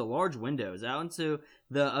looked out the large windows. Out into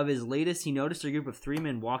the of his latest, he noticed a group of 3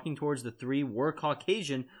 men walking towards the 3 were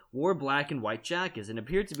Caucasian, wore black and white jackets, and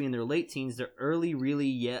appeared to be in their late teens, their early really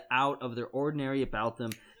yet out of their ordinary about them.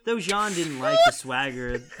 Though Jean didn't like the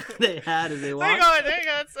swagger they had as they walked. Hang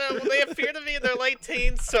on. So they appear to be in their late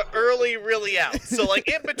teens to early really out. So like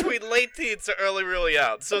in between late teens to early really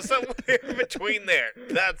out. So somewhere in between there.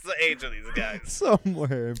 That's the age of these guys.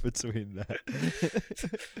 Somewhere in between that.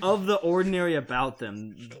 Of the ordinary about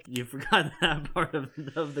them. You forgot that part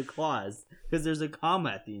of the clause. Because there's a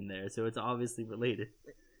comma at the end there, so it's obviously related.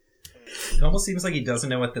 It almost seems like he doesn't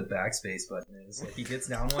know what the backspace button is. Like he gets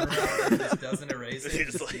down one route and just doesn't erase it.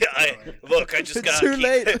 He's like, look, I just It's got too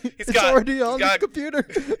late. It's already on the computer.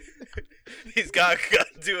 He's got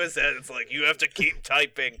to his head. It's like, you have to keep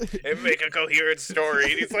typing and make a coherent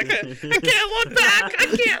story. And he's like, I can't look back.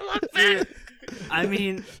 I can't look back. I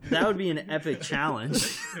mean, that would be an epic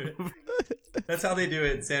challenge. That's how they do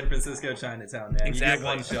it in San Francisco, Chinatown, man. Exactly.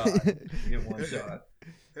 You get one shot. You get one shot.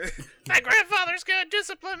 My grandfather's gonna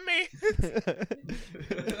discipline me.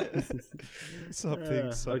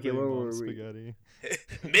 Something okay, where were we? spaghetti.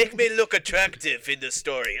 Make me look attractive in the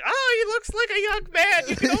story. Oh, he looks like a young man.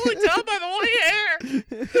 You can only tell by the white hair.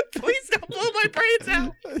 Please don't blow my brains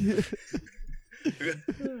out.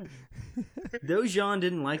 Though Jean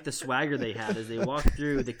didn't like the swagger they had as they walked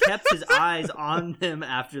through, they kept his eyes on them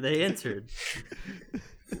after they entered.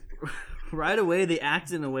 Right away, they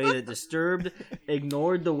acted in a way that disturbed,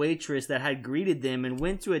 ignored the waitress that had greeted them, and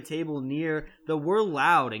went to a table near the were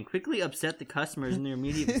loud and quickly upset the customers in their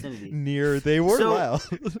immediate vicinity. They were So- loud.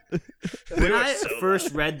 When I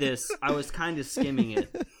first read this, I was kind of skimming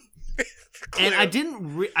it, and I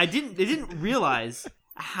didn't realize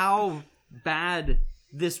how bad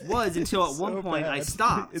this was until at one So point I bad.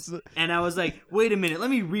 stopped, and I was like, "Wait a minute, let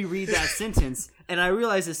me reread that sentence." And I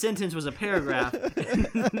realized the sentence was a paragraph.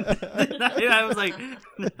 And I was like,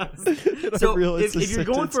 "So if you're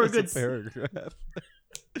going for a good paragraph,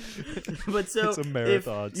 but so it's a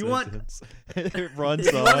marathon if you want, sentence. It runs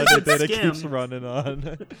if you want on a good and then it keeps skim- running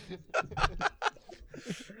on.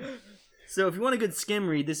 so if you want a good skim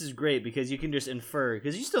read, this is great because you can just infer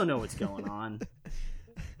because you still know what's going on."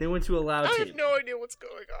 They went to a loud I table. have no idea what's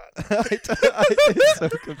going on. I'm so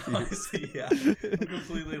confused. Honestly, yeah. I'm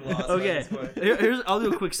completely lost. Okay, At this point. I'll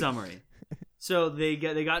do a quick summary. So they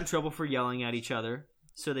got in trouble for yelling at each other.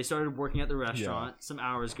 So they started working at the restaurant. Yeah. Some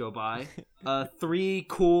hours go by. 3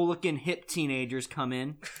 cool-looking hip teenagers come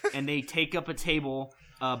in, and they take up a table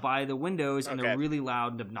by the windows, and they're really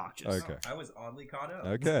loud and obnoxious. Okay. I was oddly caught up.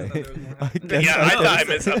 Okay. I I thought I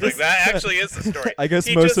missed something. That actually is the story. I guess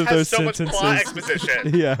he most just of has those so sentences. much plot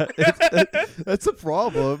exposition. Yeah, that's a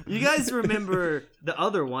problem. You guys remember the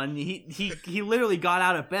other one, he literally got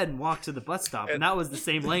out of bed and walked to the bus stop, and that was the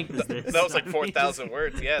same length as this. That was like 4,000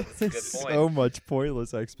 words. Yeah, that's a good point. So much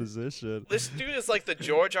pointless exposition. This dude is like the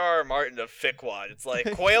George R.R. Martin of Fickwad. It's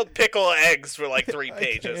like quailed pickle eggs for like 3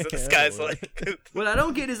 pages. And this guy's like... What I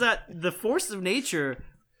don't get is that the force of nature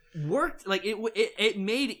worked, like, it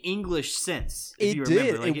made English sense, if you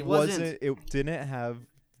remember. Like, it didn't have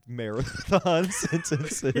marathon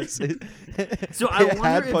sentences. So I it had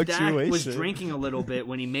wonder if Dak was punctuation. drinking a little bit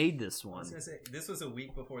when he made this I one. was gonna say this was a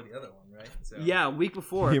week before the other one, right? So, Yeah, a week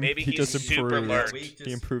before. Maybe he he's just super improved. learned.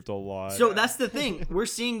 He improved a lot. So that's the thing. We're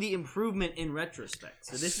seeing the improvement in retrospect.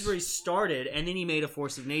 So this is where he started, and then he made a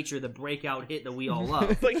force of nature, the breakout hit that we all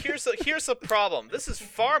love. Like here's the problem. This is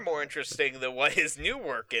far more interesting than what his new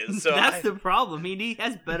work is. So That's the problem. He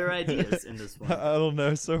has better ideas in this one. I don't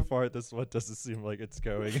know. So far, this one doesn't seem like it's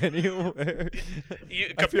going anywhere.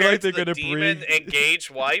 you I feel compared like to they're the gonna demon bring. engaged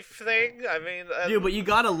wife thing. I mean, Dude, but you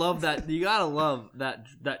gotta love that. You gotta love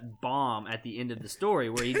that bomb at the end of the story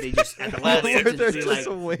where they just at the last Where sentence They're be just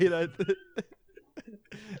like,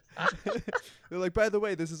 They're like, by the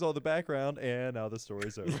way, this is all the background, and now the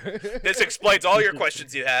story's over. this explains all your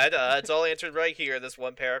questions you had. It's all answered right here in this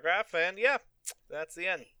one paragraph, and yeah, that's the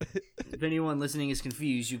end. if anyone listening is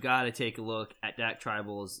confused, you gotta take a look at Dak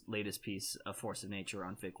Tribal's latest piece of Force of Nature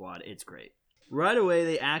on Fickwad. It's great. Right away,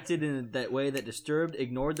 they acted in that way that disturbed,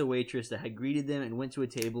 ignored the waitress that had greeted them, and went to a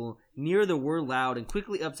table near the word loud and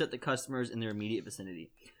quickly upset the customers in their immediate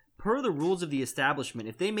vicinity. Per the rules of the establishment,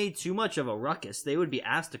 if they made too much of a ruckus, they would be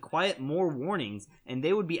asked to quiet more warnings, and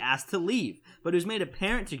they would be asked to leave. But it was made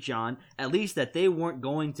apparent to John, at least, that they weren't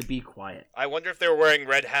going to be quiet. I wonder if they were wearing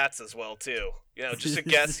red hats as well too. You know, just a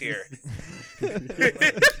guess here.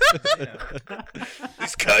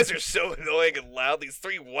 These guys are so annoying and loud. These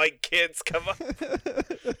 3 white kids come up.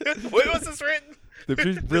 What was this written? They're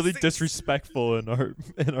being really disrespectful in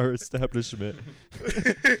our establishment.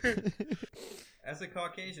 As a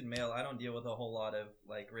Caucasian male, I don't deal with a whole lot of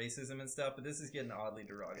like racism and stuff, but this is getting oddly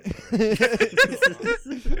derogatory.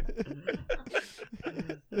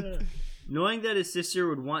 Knowing that his sister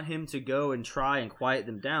would want him to go and try and quiet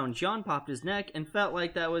them down, John popped his neck and felt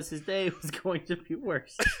like that was his day was going to be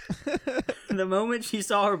worse. The moment she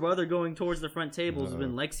saw her brother going towards the front tables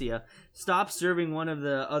when Lexia stopped serving one of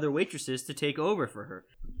the other waitresses to take over for her.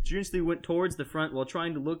 She instantly went towards the front while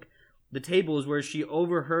trying to look the tables where she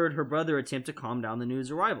overheard her brother attempt to calm down the news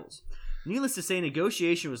arrivals. Needless to say,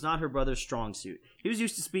 negotiation was not her brother's strong suit. He was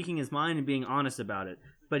used to speaking his mind and being honest about it,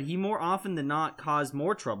 but he more often than not caused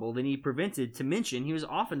more trouble than he prevented. To mention, he was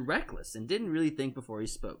often reckless and didn't really think before he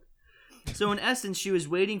spoke. So in essence, she was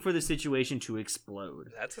waiting for the situation to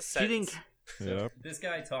explode. That's a She sentence. didn't... Yep. This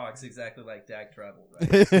guy talks exactly like Dak Travel,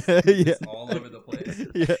 right? Yeah. He's all over the place.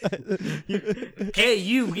 Yeah. Hey,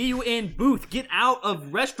 you in booth, get out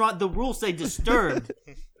of restaurant. The rules say disturbed.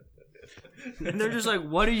 And they're just like,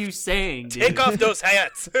 what are you saying, dude? Take off those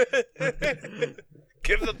hats.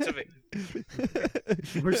 Give them to me.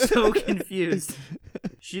 We're so confused.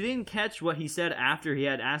 She didn't catch what he said after he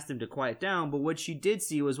had asked him to quiet down, but what she did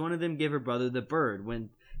see was one of them give her brother the bird. When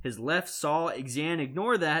his left saw Xan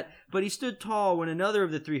ignore that, but he stood tall when another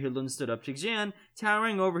of the 3 hoodlums stood up to Xan,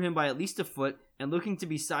 towering over him by at least a foot, and looking to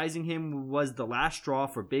be sizing him was the last straw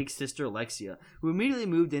for big sister Alexia, who immediately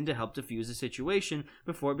moved in to help defuse the situation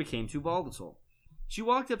before it became too volatile. She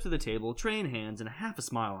walked up to the table, tray in hands, and half a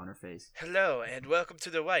smile on her face. Hello, and welcome to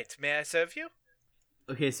the White. May I serve you?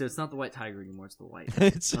 Okay, so it's not the white tiger anymore, it's the white.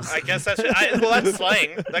 It's, I guess that's well, that's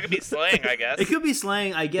slang. That could be slang, I guess. It could be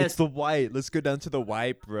slang, I guess. it's the white. Let's go down to the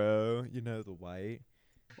white, bro. You know the white.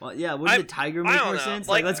 Well, yeah, wouldn't the tiger make I don't more know. sense?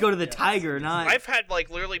 Like, Like, let's go to the tiger, not... I've had like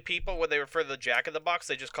literally people when they refer to the Jack in the Box,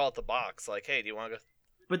 they just call it the box. Like, hey, do you want to go?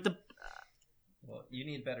 But the... Well, you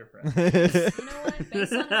need better friends. You know what?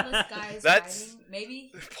 Based on how this guy is That's- writing,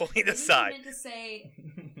 maybe Point he aside. meant to say,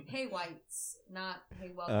 "Hey, whites," not "Hey,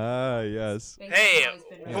 welcome." Ah, yes. Based Hey, on how he's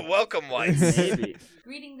been writing. welcome, whites. Maybe.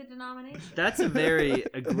 Greeting the denomination. That's a very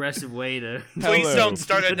aggressive way to... Please Hello. don't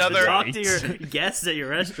start to another. talk to your guests at your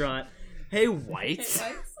restaurant. Hey, Hey, whites.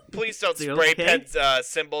 whites. Please don't Is it spray okay? pen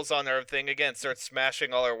symbols on our thing again. Start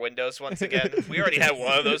smashing all our windows once again. We already had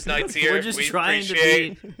one of those nights here. We're just we trying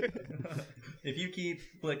appreciate. to be... If you keep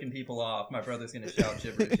flicking people off, my brother's gonna shout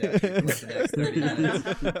gibberish at you for the next 30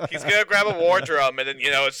 minutes. He's gonna grab a war drum and then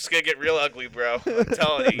it's just gonna get real ugly, bro. I'm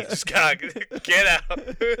telling you, you just gotta get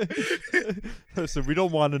out. Listen, we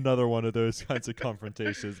don't want another one of those kinds of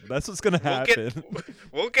confrontations. But that's what's gonna happen.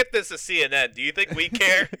 We'll get this to CNN. Do you think we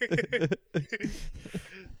care?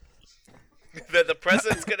 then the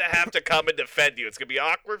president's gonna have to come and defend you. It's gonna be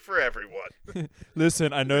awkward for everyone.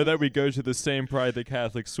 Listen, I know that we go to the same private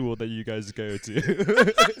Catholic school that you guys go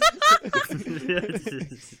to.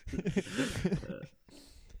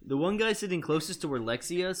 The one guy sitting closest to where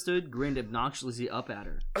Lexia stood grinned obnoxiously up at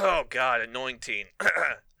her. Oh God, annoying teen.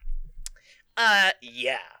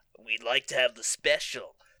 Yeah, we'd like to have the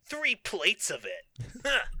special 3 plates of it.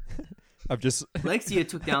 I'm just Lexia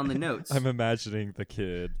took down the notes. I'm imagining the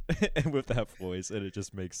kid and with that voice, and it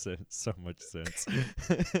just makes so much sense.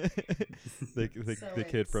 The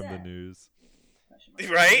kid from the news.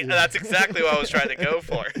 Right? That's exactly what I was trying to go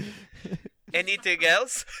for. Anything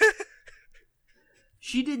else?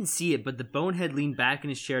 She didn't see it, but the bonehead leaned back in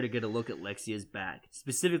his chair to get a look at Lexia's back,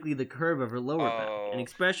 specifically the curve of her lower back. An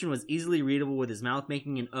expression was easily readable with his mouth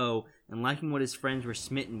making an O and liking what his friends were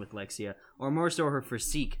smitten with Lexia, or more so her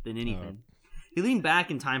physique than anything. He leaned back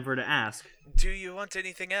in time for her to ask, "Do you want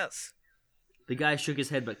anything else?" The guy shook his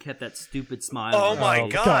head but kept that stupid smile. Oh my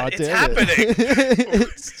God, it's happening!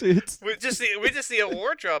 It's we just need a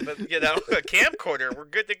wardrobe and a camcorder. We're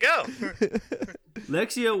good to go.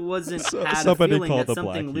 Lexia wasn't had a somebody feeling called that the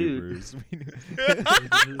Black something lewd. Hebrews.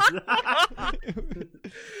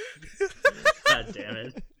 God damn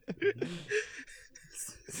it.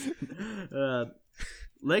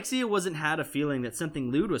 Lexia wasn't had a feeling that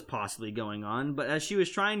something lewd was possibly going on, but as she was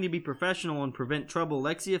trying to be professional and prevent trouble,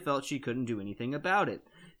 Lexia felt she couldn't do anything about it.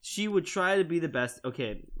 She would try to be the best.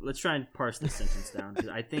 Okay, let's try and parse this sentence down, because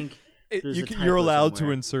I think you're allowed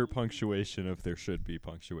to insert punctuation if there should be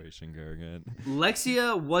punctuation, Gargan.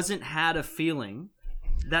 Lexia wasn't had a feeling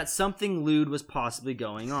that something lewd was possibly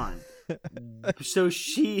going on. So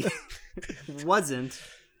she wasn't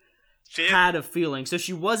had a feeling. So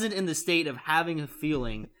she wasn't in the state of having a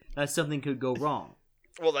feeling that something could go wrong.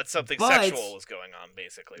 Well, that something sexual was going on,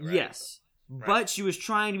 basically, right? Yes. Right. But she was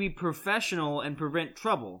trying to be professional and prevent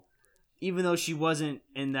trouble, even though she wasn't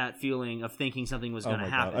in that feling of thinking something was going to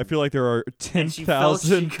happen. God. I feel like there are she felt she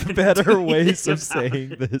 10,000 couldn't better do ways anything of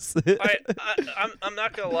saying this. I'm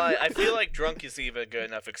not gonna lie. I feel like drunk is even a good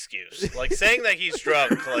enough excuse. Like saying that he's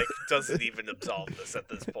drunk, doesn't even absolve this at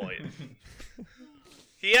this point.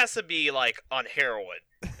 He has to be on heroin,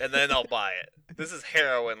 and then I'll buy it. This is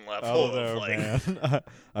heroin level. Oh no, man!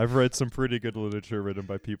 I've read some pretty good literature written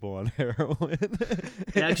by people on heroin.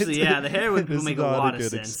 Actually, yeah, the heroin people make a lot of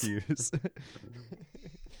sense. Excuse.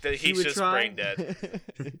 That he's just brain dead.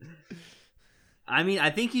 I mean,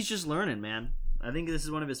 I think he's just learning, man. I think this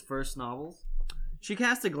is one of his first novels. She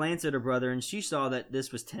cast a glance at her brother, and she saw that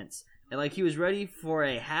this was tense. And he was ready for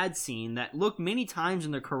a had scene that looked many times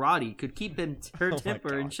in their karate could keep her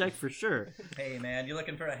temper in check for sure. Hey man, you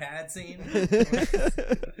looking for a had scene?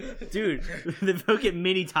 Dude, they broke it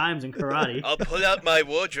many times in karate. I'll pull out my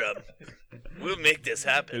wardrobe. We'll make this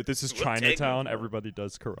happen. Dude, this is Chinatown. Everybody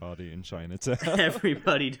does karate in Chinatown.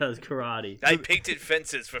 Everybody does karate. I painted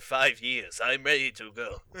fences for 5 years. I'm ready to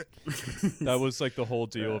go. That was the whole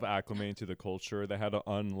deal of acclimating to the culture. They had to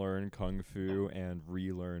unlearn kung fu and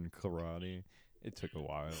relearn karate. It took a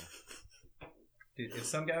while. Dude, if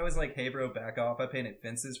some guy was like, "Hey bro, back off, I painted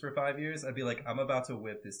fences for 5 years," I'd be like, "I'm about to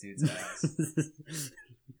whip this dude's ass."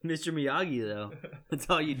 Mr. Miyagi, though. That's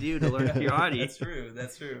all you do to learn karate.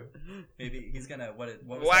 That's true. Maybe he's gonna, what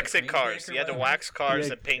was waxing that, cars. You had to wax cars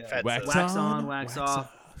and paint fences. Wax on, wax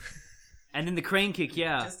off. And then the crane kick,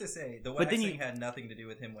 yeah. Just to say, the waxing had nothing to do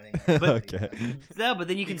with him winning. Okay. No, but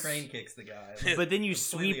then you can crane kicks the guy. But then you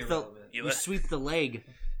sweep sweep the leg.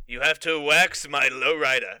 You have to wax my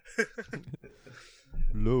lowrider.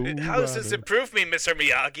 How does this improve me, Mr.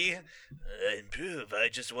 Miyagi? Improve? I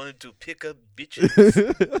just wanted to pick up bitches.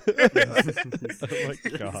 Oh my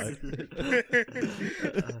god.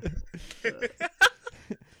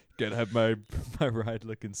 Gotta have my ride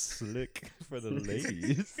looking slick for the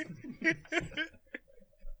ladies.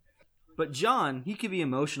 But John, he could be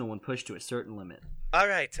emotional when pushed to a certain limit.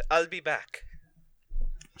 Alright, I'll be back.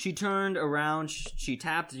 She turned around, she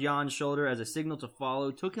tapped Jan's shoulder as a signal to follow.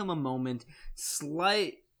 Took him a moment,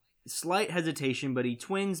 slight hesitation, but he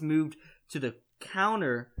twins moved to the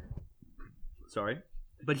counter.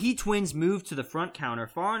 But he twins moved to the front counter,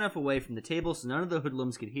 far enough away from the table so none of the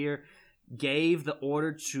hoodlums could hear. Gave the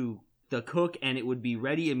order to the cook, and it would be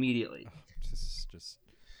ready immediately.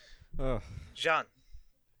 Jean,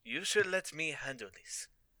 you should let me handle this.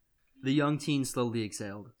 The young teen slowly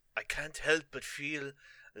exhaled. I can't help but feel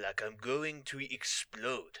like I'm going to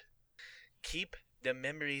explode. Keep the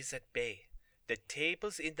memories at bay. The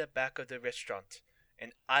table's in the back of the restaurant,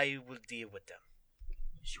 and I will deal with them.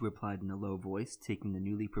 She replied in a low voice, taking the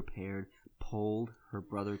newly prepared, pulled her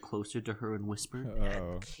brother closer to her and whispered,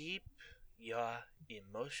 And keep your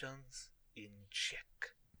emotions in check.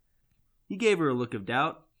 He gave her a look of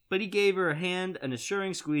doubt, but he gave her a hand, an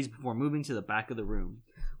assuring squeeze before moving to the back of the room.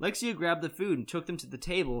 Lexia grabbed the food and took them to the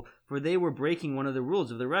table, for they were breaking one of the rules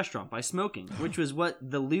of the restaurant by smoking, which was what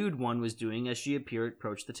the lewd one was doing as she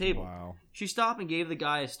approached the table. Wow. She stopped and gave the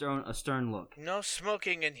guy a stern look. No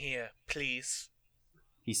smoking in here, please.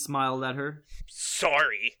 He smiled at her.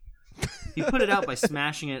 Sorry. He put it out by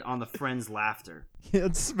smashing it on the friend's laughter.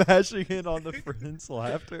 And smashing it on the friend's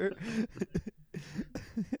laughter.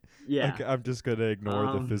 Yeah. Okay, I'm just gonna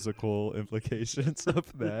ignore the physical implications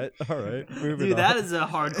of that. All right, moving Dude, on. that is a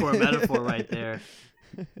hardcore metaphor right there.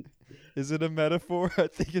 Is it a metaphor? I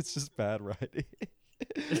think it's just bad writing.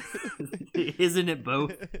 Isn't it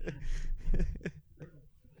both?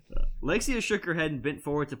 Lexia shook her head and bent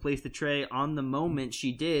forward to place the tray on the moment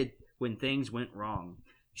she did when things went wrong.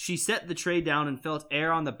 She set the tray down and felt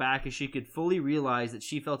air on the back as she could fully realize that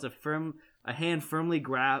she felt a hand firmly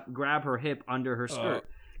grab her hip under her skirt.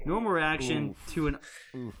 Normal reaction to an...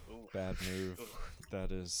 Oof, bad move.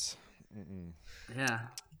 That is... Mm-mm. Yeah,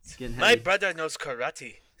 it's getting My heavy. brother knows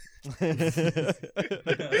karate.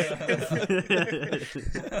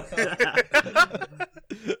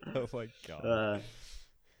 Oh my god.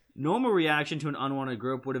 Normal reaction to an unwanted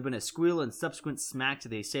grope would have been a squeal and subsequent smack to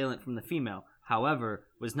the assailant from the female. However,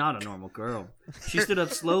 was not a normal girl. She stood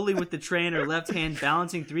up slowly with the tray in her left hand,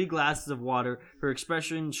 balancing 3 glasses of water, her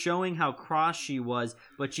expression showing how cross she was,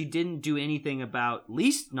 but she didn't do anything about,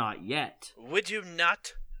 least not yet. Would you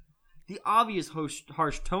not? The obvious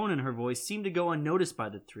harsh tone in her voice seemed to go unnoticed by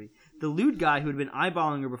the 3. The lewd guy who had been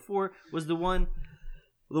eyeballing her before was the one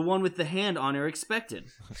with the hand on her expected.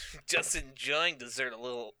 Just enjoying dessert a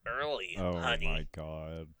little early, Oh honey. my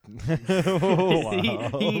god.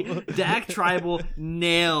 Wow. Dak Tribal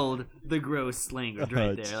nailed the gross language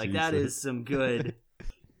right Oh, there. Like, that Jesus. is some good.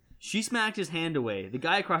 She smacked his hand away. The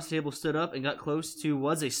guy across the table stood up and got close to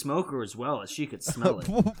was a smoker as well, as she could smell it.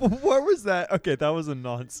 What was that? Okay, that was a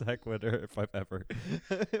non sequitur if I've ever.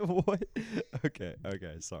 What? Okay,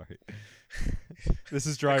 sorry. This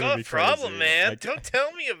is driving Got me a problem, crazy. man. Don't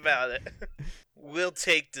tell me about it. We'll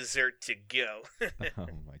take dessert to go. Oh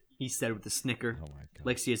my, He said with a snicker. oh my god.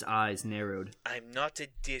 Lexia's eyes narrowed. I'm not a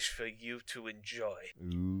dish for you to enjoy.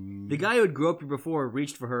 Ooh. The guy who had groped her before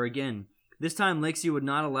reached for her again. This time, Lexia would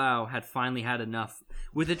not allow, had finally had enough.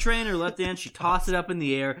 With the tray in her left hand, she tossed it up in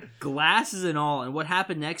the air, glasses and all, and what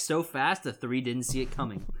happened next so fast the 3 didn't see it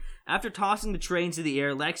coming. After tossing the tray into the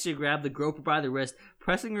air, Lexia grabbed the groper by the wrist,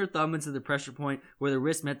 pressing her thumb into the pressure point where the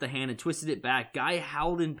wrist met the hand and twisted it back. Guy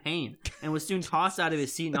howled in pain and was soon tossed out of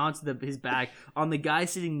his seat and onto his back. On the guy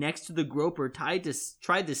sitting next to the groper tried to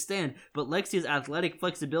stand, but Lexia's athletic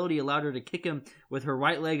flexibility allowed her to kick him with her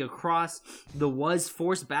right leg across. The was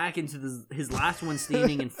forced back into his last one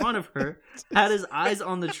standing in front of her, had his eyes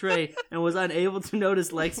on the tray, and was unable to notice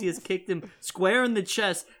Lexia's kicked him square in the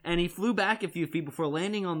chest, and he flew back a few feet before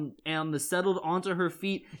landing on the settled onto her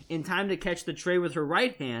feet in time to catch the tray with her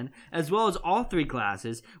right hand, as well as all 3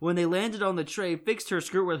 glasses. When they landed on the tray, fixed her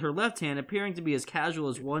skirt with her left hand, appearing to be as casual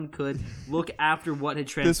as one could look after what had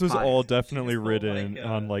transpired. This was all definitely She just written felt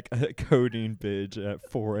like, on like a coding binge at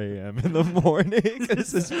 4 a.m. in the morning.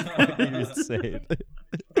 This is fucking insane.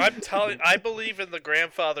 I believe in the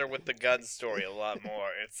grandfather with the gun story a lot more.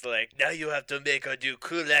 It's like, now you have to make her do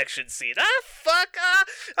cool action scene. Fuck,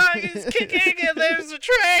 he's kicking and there's a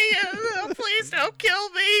tray. Please don't kill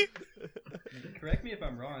me. Correct me if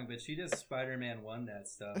I'm wrong, but she just Spider-Man 1 that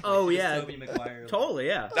stuff. Oh, Just yeah. Tobey Maguire. Totally,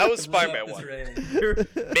 yeah. That was blew up Spider-Man this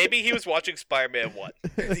 1. ray. Maybe he was watching Spider-Man 1.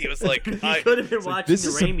 He was like, He could have been watching This the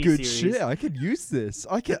is some Raimi good series. shit. I could use this.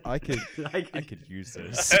 I could I use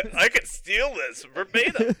this. I could steal this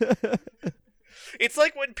verbatim. It's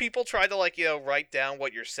like when people try to, like, write down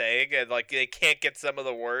what you're saying and, like, they can't get some of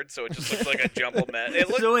the words, so it just looks like a jumbled mess.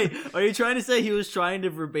 So wait, are you trying to say he was trying to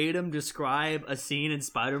verbatim describe a scene in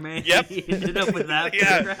Spider-Man? Yep. He ended up with that Yeah.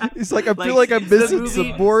 paragraph? He's like, I feel like I'm missing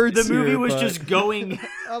some words The movie here, was but just going.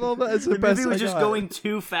 I don't know. It's the, The best movie was I just got. going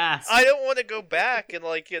too fast. I don't want to go back and,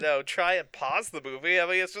 like, try and pause the movie. I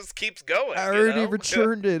mean, it just keeps going. I already you know?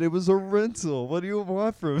 returned it. It was a rental. What do you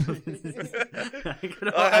want from me?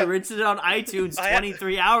 I rented it on iTunes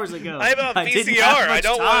 23 hours ago. I have a I didn't VCR. have I much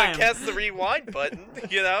don't want time. to press the rewind button.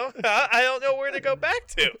 I don't know where to go back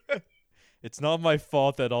to. It's not my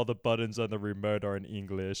fault that all the buttons on the remote are in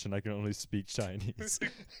English and I can only speak Chinese.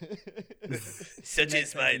 Such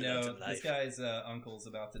is my lot No, of this life. guy's uncle's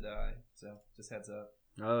about to die, so just heads up.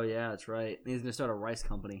 Oh yeah, that's right. He's gonna start a rice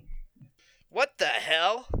company. What the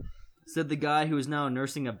hell? Said the guy who was now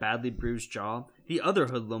nursing a badly bruised jaw. The other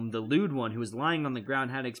hoodlum, the lewd one who was lying on the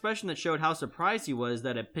ground, had an expression that showed how surprised he was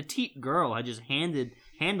that a petite girl had just handed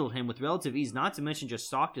handled him with relative ease, not to mention just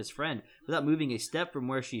stalked his friend without moving a step from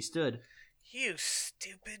where she stood. You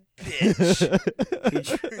stupid bitch.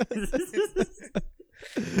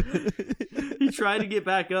 He tried to get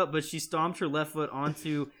back up, but she stomped her left foot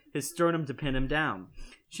onto his sternum to pin him down.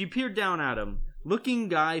 She peered down at him. Looking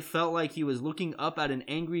guy felt like he was looking up at an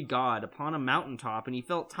angry god upon a mountaintop, and he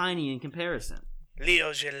felt tiny in comparison.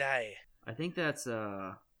 Leo July. I think that's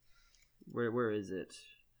where is it?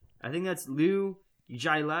 I think that's Liu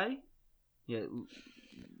Jialai. Yeah,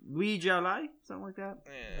 Louis Jialai, something like that.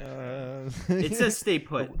 It says stay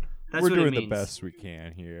put. That's We're what doing it means. the best we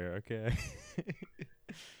can here, okay?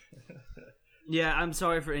 Yeah, I'm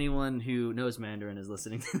sorry for anyone who knows Mandarin is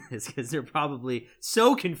listening to this, because they're probably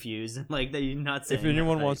so confused, like that you're not saying. If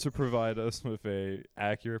anyone that right. wants to provide us with a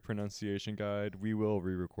accurate pronunciation guide, we will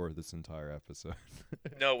re-record this entire episode.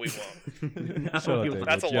 No, we won't. No, Shut up, we David.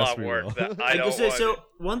 That's a Yes, lot of we work. will. That I I don't just say, want. so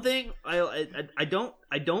one thing, I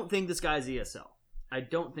don't think this guy's ESL. I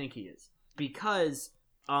don't think he is, because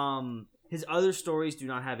his other stories do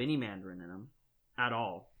not have any Mandarin in them at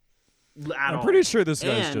all. I'm pretty sure this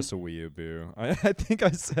guy's just a weeaboo. I think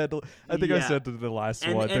I said Yeah. to the last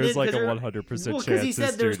And- one. and There's it- like a 'cause 100% well, chance. 'cause he this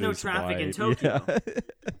said there's dude no is traffic in white. Tokyo. Yeah.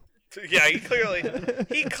 Yeah, he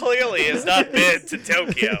clearly has not been to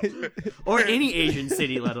Tokyo. or any Asian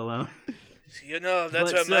city, let alone. You know, that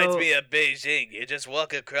But reminds so- me of Beijing. You just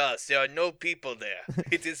walk across. There are no people there.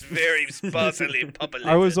 It is very sparsely populated.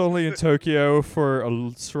 I was only in Tokyo for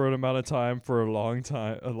a short amount of time for a long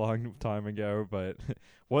time ago, but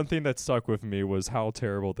one thing that stuck with me was how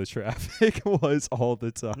terrible the traffic was all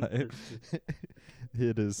the time.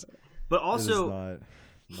 It is. But it also, is not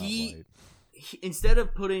he- light. instead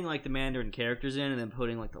of putting like the Mandarin characters in and then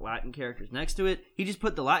putting like the Latin characters next to it, he just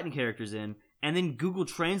put the Latin characters in and then Google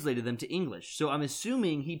translated them to English. So I'm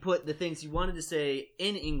assuming he put the things he wanted to say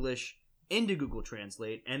in English into Google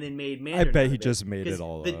Translate and then made I Mandarin. bet out he of just made 'Cause it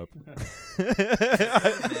all the- up.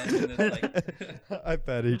 Imagine it's I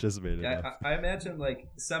bet he just made it Yeah, up. I imagine like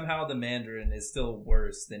somehow the Mandarin is still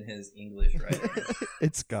worse than his English writing.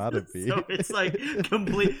 It's gotta be. So it's like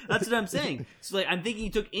complete. That's what I'm saying. So like I'm thinking he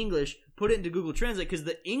took English, put it into Google Translate, because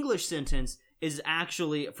the English sentence is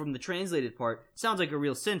actually from the translated part sounds like a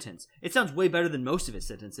real sentence. It sounds way better than most of his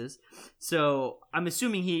sentences. So I'm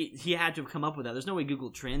assuming he had to have come up with that. There's no way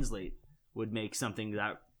Google Translate would make something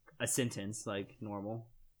that a sentence like normal.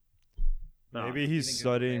 But, Maybe You he's think of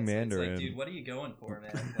studying It's Mandarin. like, dude, what are you going for,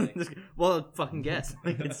 man? Like, well, fucking guess.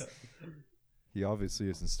 Like, it's, He obviously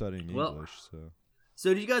isn't studying Well- English, so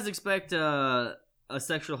so did you guys expect a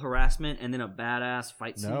sexual harassment and then a badass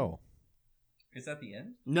fight scene? no. is that the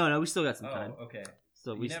end? No, we still got some time. Oh, okay.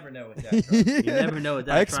 So You we never know with that. you never know with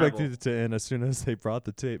that I expected tribal. it to end as soon as they brought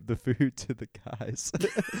the food to the guys.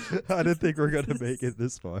 I didn't think we're gonna make it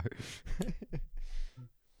this far.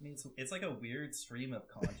 I mean, it's like a weird stream of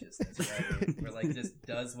consciousness, right? Where like just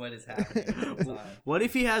does what is happening all the time. What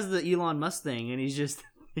if he has the Elon Musk thing and he's just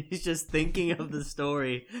thinking of the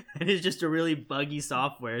story and it's just a really buggy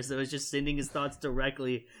software, so it's just sending his thoughts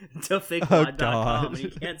directly to fakeplot.com God. and he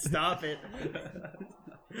can't stop it.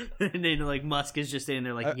 And then like Musk is just sitting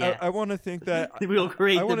there like, I yeah, want to think that we'll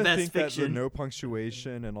create I the want to best think that the fiction. no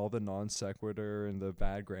punctuation and all the non sequitur and the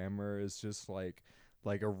bad grammar is just like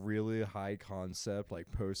a really high concept, like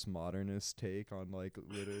postmodernist take on like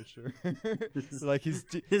literature. Like This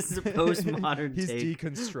is a postmodern he's take.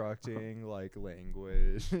 deconstructing like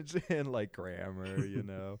language and like grammar. You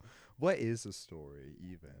know, what is a story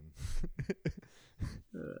even?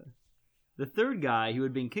 The third guy, who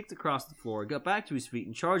had been kicked across the floor, got back to his feet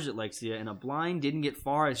and charged at Lexia, and a blind didn't get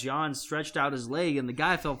far as Jan stretched out his leg, and the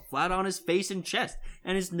guy fell flat on his face and chest,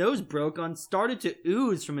 and his nose started to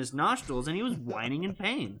ooze from his nostrils, and he was whining in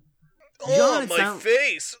pain. Oh, John, my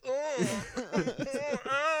face! Oh.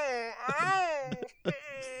 Ow, ow.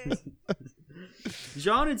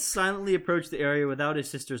 Jean had silently approached the area without his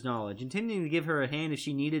sister's knowledge, intending to give her a hand if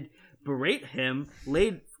she needed, berate him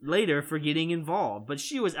later for getting involved, but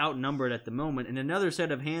she was outnumbered at the moment, and another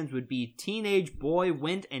set of hands would be teenage boy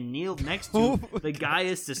went and kneeled next to the guy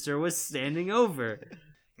his sister was standing over.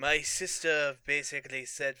 My sister basically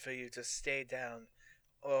said for you to stay down,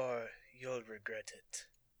 or you'll regret it.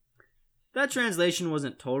 That translation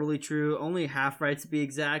wasn't totally true, only half right to be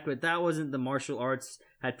exact, but that wasn't the martial arts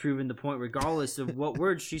had proven the point regardless of what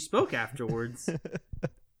words she spoke afterwards.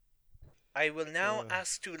 I will now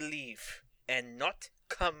ask to leave and not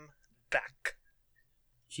come back.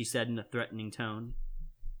 She said in a threatening tone.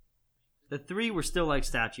 The three were still like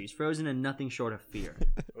statues, frozen in nothing short of fear,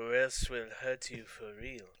 Or else we'll hurt you for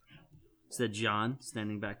real. said John,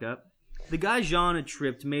 standing back up. The guy Jean had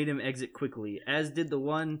tripped made him exit quickly, as did the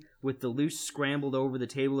one with the loose scrambled over the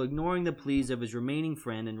table, ignoring the pleas of his remaining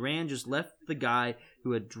friend, and Rand just left the guy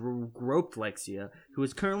who had groped Lexia, who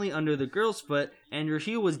was currently under the girl's foot, and her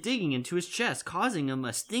heel was digging into his chest, causing him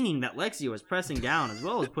a stinging that Lexia was pressing down, as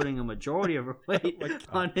well as putting a majority of her weight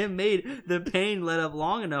on him, made the pain let up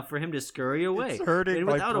long enough for him to scurry away. It's hurting And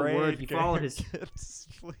my without brain. a word, he followed his...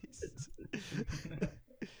 Please.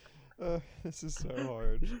 This is so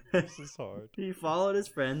hard. This is hard. He followed his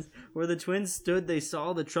friends. Where the twins stood, they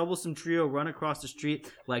saw the troublesome trio run across the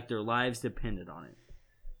street like their lives depended on it.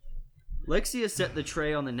 Lexia set the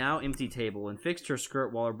tray on the now empty table and fixed her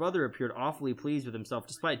skirt while her brother appeared awfully pleased with himself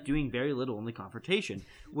despite doing very little in the confrontation.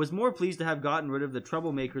 Was more pleased to have gotten rid of the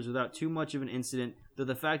troublemakers without too much of an incident, though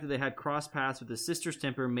the fact that they had crossed paths with his sister's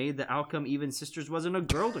temper made the outcome even Sisters wasn't a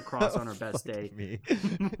girl to cross on her best day. Me.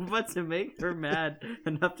 But to make her mad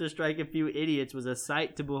enough to strike a few idiots was a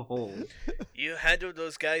sight to behold. You handled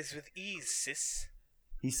those guys with ease, sis.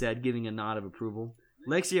 He said, giving a nod of approval.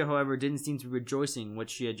 Lexia, however, didn't seem to be rejoicing what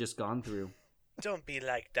she had just gone through. Don't be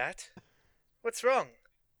like that. What's wrong?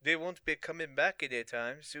 They won't be coming back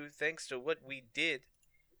anytime, so thanks to what we did.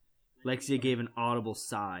 Lexia gave an audible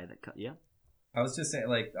sigh that cut. Yeah? I was just saying,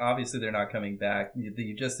 like, obviously they're not coming back.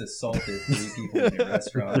 You just assaulted 3 people in your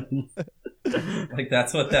restaurant. Like,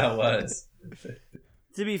 that's what that was.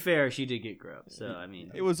 To be fair, she did get groped, so, I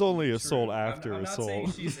mean... It was only assault True. after I'm not assault.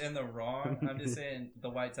 saying she's in the wrong. I'm just saying the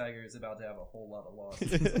White Tiger is about to have a whole lot of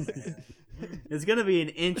losses on their hands. It's gonna be an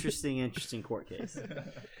interesting court case.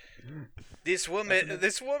 This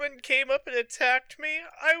woman came up and attacked me.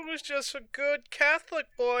 I was just a good Catholic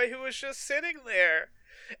boy who was just sitting there.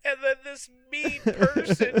 And then this mean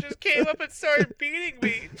person just came up and started beating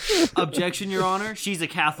me. Objection, Your Honor. She's a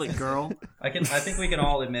Catholic girl. I think we can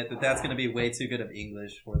all admit that that's going to be way too good of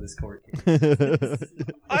English for this court case.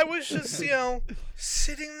 I was just,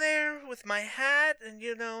 sitting there with my hat and,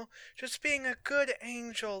 just being a good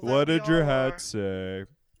angel. What did your hat hat say?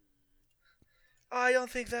 I don't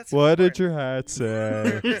think that's What important. did your hat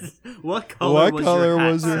say? What color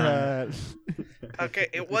was your son? hat? Okay,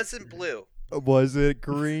 it wasn't blue. Was it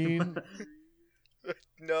green?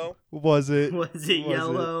 No. Was it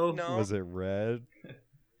yellow? No. Was it red?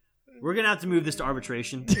 We're gonna have to move this to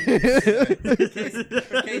arbitration. Case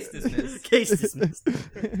dismissed. Case dismissed.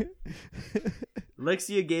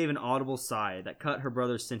 Lexia gave an audible sigh that cut her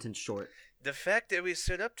brother's sentence short. The fact that we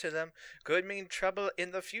stood up to them could mean trouble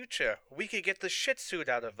in the future. We could get the shit suit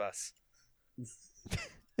out of us.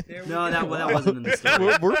 No, that wasn't in the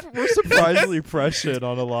story. We're surprisingly prescient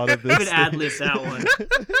on a lot of this. You could ad-lib that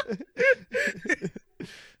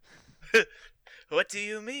one. What do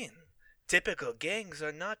you mean? Typical gangs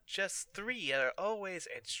are not just 3, there are always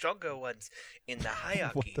and stronger ones in the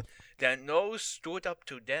hierarchy that no stood up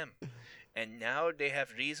to them. And now they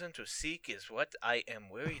have reason to seek is what I am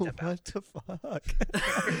worried about. What the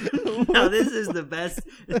fuck? Now this is the best.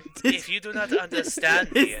 If you do not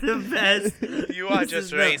understand me, It's the best. you are This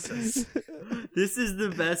just is racist. This is the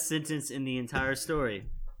best sentence in the entire story.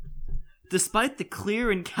 Despite the clear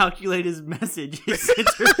and calculated message his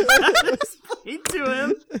center explained to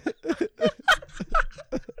him,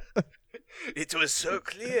 It was so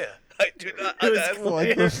clear. I do not it was understand. What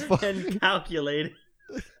the clear fuck? and calculated.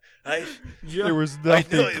 There was I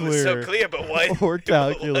nothing know it was so clear clear, but why? or why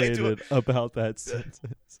calculated about that sentence.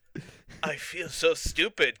 I feel so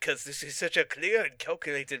stupid because this is such a clear and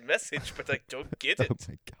calculated message, but I don't get Oh it.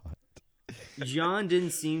 my god. John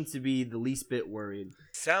didn't seem to be the least bit worried.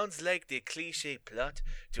 Sounds like the cliche plot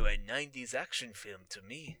to a 90s action film to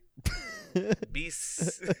me.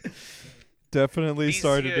 Definitely Be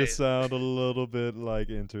started to serious. sound a little bit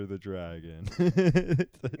like Enter the Dragon.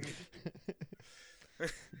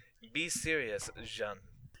 Be serious, Jean.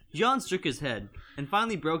 John shook his head, and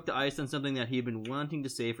finally broke the ice on something that he had been wanting to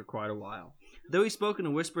say for quite a while, though he spoke in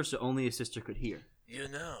a whisper so only his sister could hear. You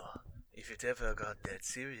know, if it ever got that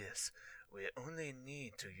serious, we only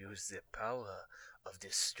need to use the power of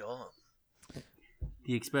this storm.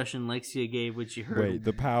 The expression Lexia gave when she heard Wait,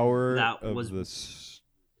 the power That of was- the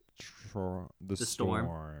The storm.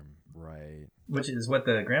 Right. Which is what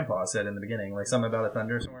the grandpa said in the beginning, like something about a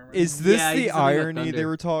thunderstorm. Right? Is this Yeah, he the said something about irony they thunder.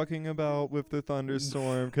 were talking about with the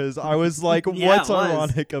thunderstorm? Because I was like, Yeah, what's it was.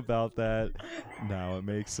 ironic about that? Now it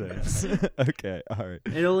makes sense. Okay, all right.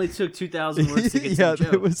 It only took 2,000 words to get Yeah, to the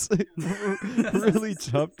it joke. was really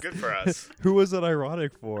jumped. Good for us. Who was it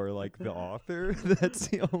ironic for? Like the author? That's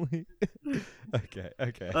the only. Okay.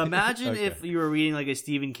 Imagine Okay. if you were reading like a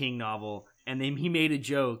Stephen King novel, and then he made a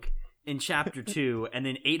joke in chapter 2, and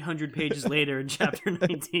then 800 pages later in chapter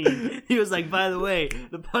 19, he was like, by the way,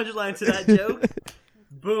 the punchline to that joke,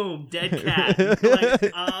 Boom, dead cat.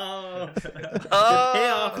 Like, oh, the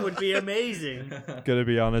payoff would be amazing. Gonna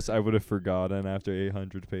be honest, I would have forgotten after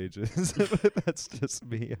 800 pages. That's just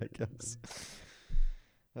me, I guess.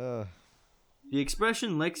 The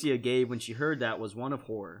expression Lexia gave when she heard that was one of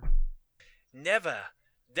horror. Never.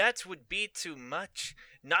 That would be too much.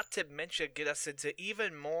 Not to mention get us into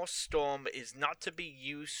even more storm is not to be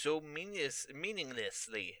used so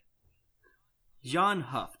meaninglessly. Jean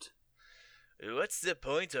huffed. What's the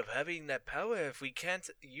point of having that power if we can't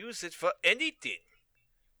use it for anything?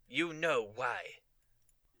 You know why.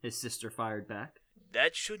 His sister fired back.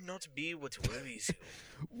 That should not be what worries you.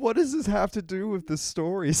 What does this have to do with the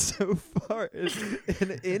story so far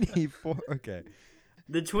in any form? Okay.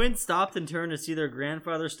 The twins stopped and turned to see their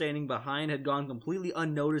grandfather standing behind had gone completely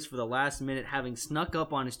unnoticed for the last minute, having snuck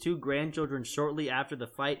up on his two grandchildren shortly after the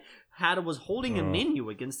fight. Hada was holding a menu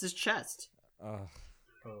against his chest.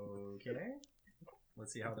 Okay.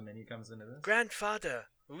 Let's see how the menu comes into this. Grandfather,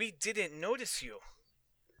 we didn't notice you.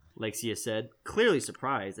 Lexia said, clearly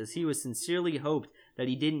surprised, as he was sincerely hoped that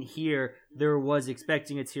he didn't hear there was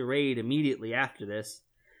expecting a tirade immediately after this.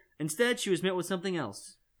 Instead, she was met with something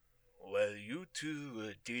else. While you two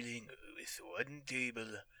were dealing with one table,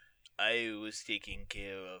 I was taking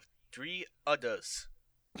care of 3 others.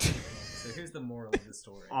 So here's the moral of the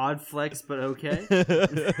story. Odd flex, but okay.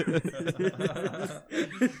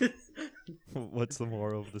 What's the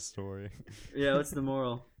moral of the story? Yeah, what's the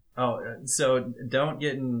moral? Oh, so don't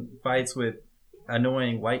get in fights with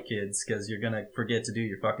annoying white kids because you're going to forget to do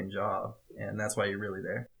your fucking job. And that's why you're really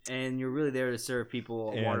there. And you're really there to serve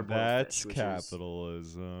people a water And boiled that's fish,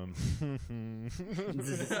 capitalism.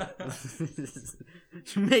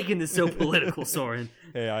 You're making this so political, Soren.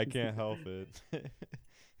 Hey, I can't help it.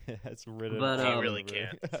 That's written. But, all you really over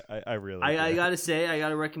can't. it. I really. I can't. gotta say, I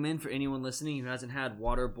gotta recommend for anyone listening who hasn't had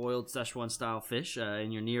water boiled Szechuan style fish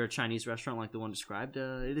and you're near a Chinese restaurant like the one described,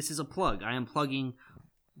 this is a plug. I am plugging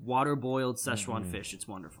water boiled Szechuan fish. It's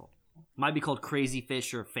wonderful. Might be called crazy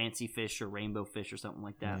fish or fancy fish or rainbow fish or something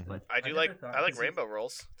like that. But I like rainbow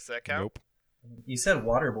rolls. Does that count? Nope. You said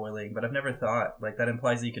water boiling, but I've never thought, like, that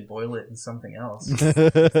implies that you could boil it in something else.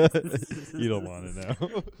 You don't want to know.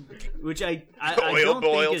 which I Oil don't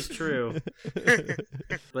boiled. think is true.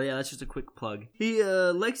 But yeah, that's just a quick plug.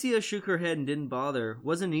 Lexia shook her head and didn't bother.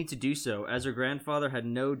 Wasn't need to do so, as her grandfather had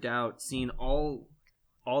no doubt seen all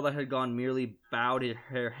that had gone, merely bowed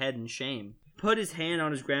her head in shame. Put his hand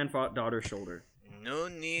on his granddaughter's shoulder. No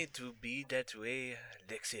need to be that way,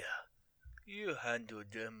 Lexia. You handle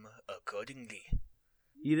them accordingly.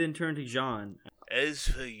 He then turned to Jean. As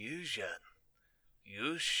for you, Jean,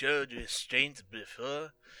 you showed restraint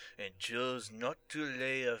before and chose not to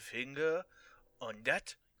lay a finger. On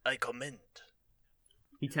that, I commend.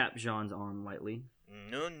 He tapped Jean's arm lightly.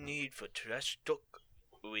 No need for trash talk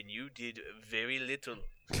when you did very little.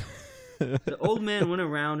 The old man went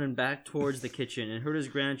around and back towards the kitchen and heard his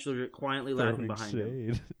grandchildren quietly laughing behind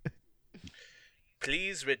him.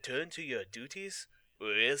 Please return to your duties,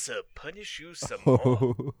 or else I'll punish you some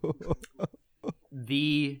more.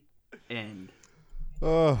 The end.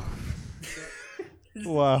 Oh.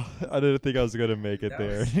 Wow, I didn't think I was gonna make it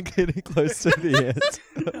there. Getting close to the end.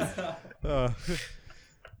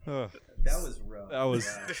 That was rough. That was.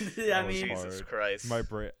 I that was mean, Jesus hard. Christ. My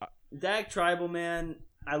brain. Dak Tribal, man,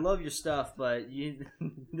 I love your stuff, but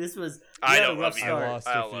this was. I had a don't rough love you. I start. lost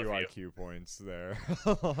I a love few you. IQ points there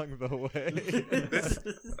along the way.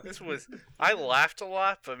 This was. I laughed a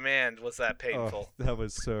lot, but man, was that Oh, painful. that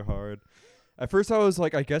was so hard. At first, I was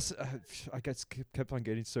like, I guess kept on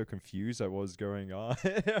getting so confused at what was going on.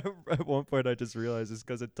 At one point, I just realized it's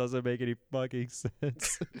because it doesn't make any fucking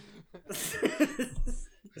sense.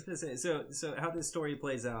 I was gonna say, so how this story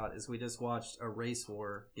plays out is we just watched a race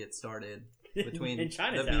war get started between In the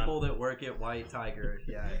Chinatown. people that work at White Tiger,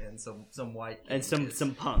 and some white And kids.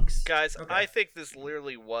 some punks. Guys, Okay. I think this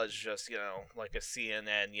literally was just, like a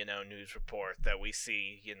CNN, news report that we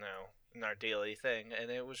see, in our daily thing.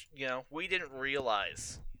 And it was, we didn't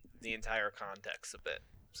realize the entire context of it.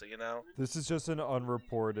 So, This is just an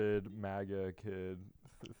unreported MAGA kid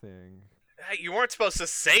thing. Hey, you weren't supposed to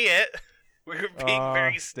say it. We were being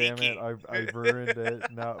very Damn sneaky. it, I ruined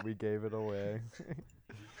it. No, we gave it away.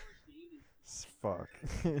 Fuck.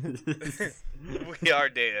 We are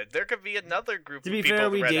dated. There could be another group To of be people fair,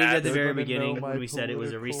 with we red dated at hats. the very They're gonna beginning know when my we said it was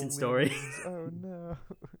a political recent story. leanings. Oh no.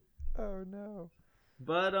 Oh no.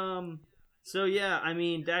 But so yeah, I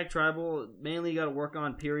mean, Dak Tribal mainly got to work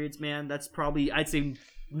on periods, man. That's probably, I'd say,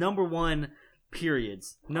 number one,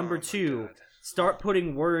 periods. Number Oh my two, God. start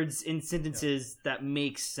putting words in sentences that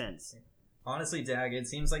make sense. Honestly, Dag, it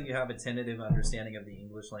seems like you have a tentative understanding of the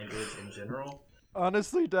English language in general.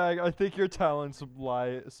 Honestly, Dag, I think your talents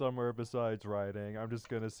lie somewhere besides writing. I'm just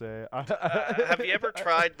gonna say. Have you ever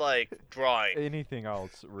tried like drawing? Anything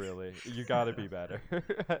else, really? You gotta be better.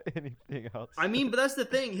 Anything else? I mean, but that's the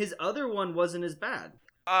thing. His other one wasn't as bad.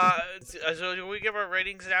 So do we give our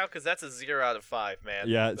ratings now? Because that's a 0 out of 5, man.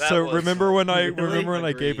 Yeah. That So was- remember when I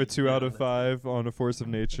Really? gave a Agreed. 2 out of Yeah. 5 on A Force of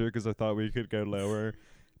Nature because I thought we could go lower.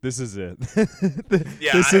 This is it.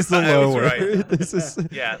 Yeah, this is the I was lower. right. This is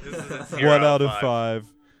Yeah, this is a 0 1 out of 5. 5.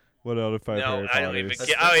 1 out of 5 No, Harry I don't even Potters.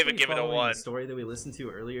 get- I don't even Especially give it a following 1. The story that we listened to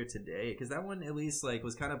earlier today, because that one at least like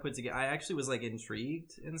was kind of put together. I actually was like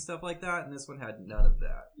intrigued and stuff like that, and this one had none of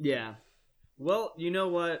that. Yeah. Well, you know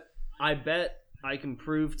what? I bet I can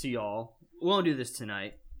prove to y'all. We won't do this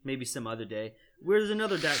tonight. Maybe some other day. There's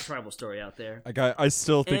another Dak Tribal story out there. I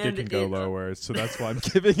still think it And can go it- lower, so that's why I'm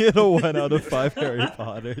giving it a 1 out of 5 Harry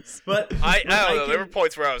Potters. But I don't know. can- There were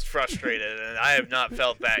points where I was frustrated, and I have not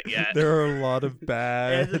felt that yet. There are a lot of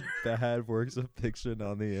bad, And- bad works of fiction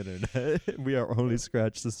on the internet. We are only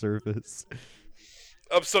scratched the surface.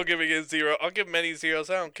 I'm still giving it a 0. I'll give many zeros.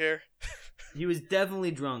 I don't care. he was definitely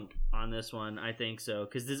drunk on this one. I think so.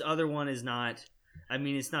 Because this other one is not. I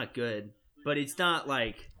mean, it's not good. But it's not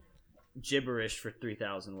like gibberish for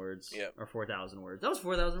 3,000 words. Yep. Or 4,000 words. That was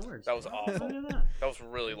 4,000 words. That was awful. Look at that. That was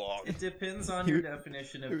really long. It depends on You- your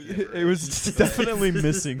definition of It gibberish. was definitely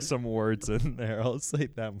missing some words in there. I'll say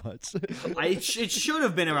that much. It should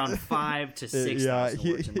have been around 5 to 6,000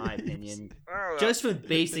 yeah, words, in my opinion. I don't know. Just with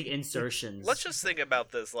basic insertions. Let's just think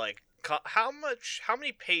about this. Like, how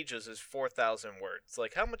many pages is 4,000 words?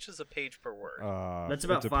 Like, how much is a page per word? That's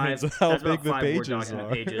it about five. depends on how That's big about the 5 word pages document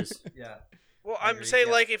are. pages. Yeah. Well, I I'm agree, saying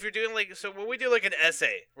yeah. like if you're doing like so when we do like an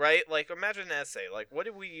essay, right? Like imagine an essay. Like what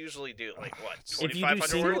do we usually do? Like what? If you do 2,500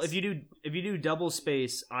 single, words? if you do double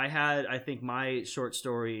space, I think my short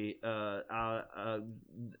story,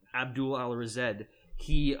 Abdul Al Razed,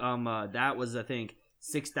 he that was I think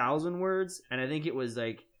 6,000 words, and I think it was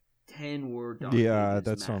like 10-word. Yeah, pages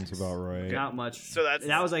that max. sounds about right. Not much. So that's-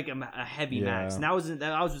 that was like a heavy Yeah. max, and that was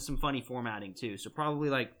with some funny formatting too. So probably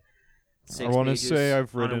like 6 I want to pages say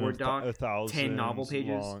I've on a written Word doc. 1,000 novel pages.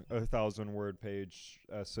 long, 1,000-word page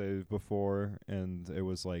essay before, and it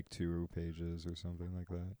was like 2 pages or something like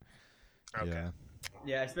that. Okay. Yeah,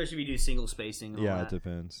 Yeah, especially if you do single spacing. And all yeah, that. it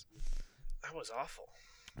depends. That was awful.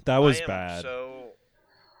 That was I am bad. So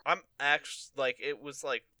I'm actually like it was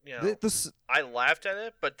like you know This I laughed at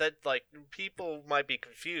it, but that like people might be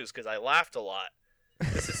confused because I laughed a lot.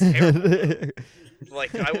 This is terrible.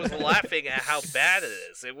 Like I was laughing at how bad it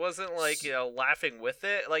is. It wasn't like laughing with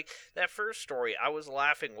it. Like that first story, I was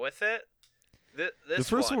laughing with it. This the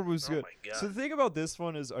first one was oh good. my God. So the thing about this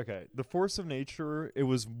one is, okay, The Force of Nature, it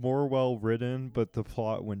was more well written, but the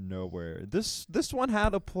plot went nowhere. This one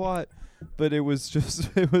had a plot, but it was just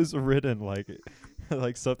it was written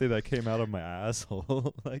like something that came out of my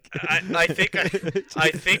asshole. Like I think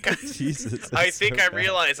Jesus, I that's think so I bad.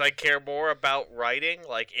 realize I care more about writing,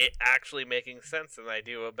 like it actually making sense, than I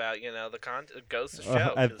do about the content. Goes to show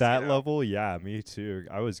At 'cause, that level, yeah, me too.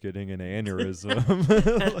 I was getting an aneurysm.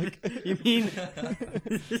 Like, You mean?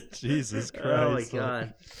 Jesus Christ! Oh my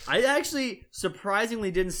god! I actually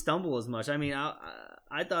surprisingly didn't stumble as much. I mean,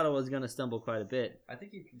 I thought I was gonna stumble quite a bit. I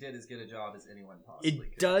think you did as good a job as anyone possibly It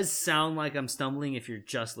could. does sound like I'm stumbling if you're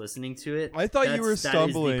just listening to it. I thought you That were is the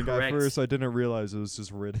stumbling at correct- first. I didn't realize it was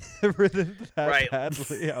just written written that Right.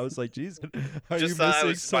 badly. I was like, "Jesus, are you Just thought missing it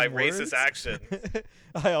was some my words?" racist action.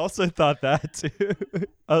 I also thought that too.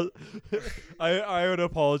 I owe an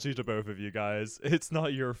apology to both of you guys. It's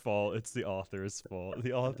not your fault. It's the author's fault.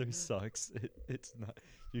 The author sucks. It's not.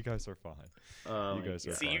 You guys are fine. Oh You my guys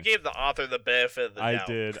are God. See, you fine. gave the author the benefit of the I doubt.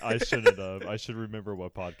 did. I shouldn't have. I should remember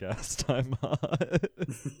what podcast I'm on.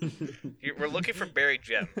 We're looking for buried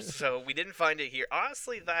gems, so we didn't find it here.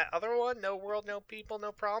 Honestly, that other one, No World, No People,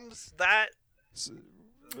 No Problems, that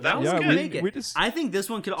That was yeah, gonna we- make it. we just- I think this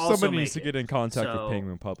one could also Somebody make needs to it. get in contact So- with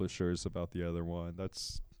Penguin Publishers about the other one.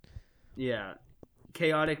 That's Yeah,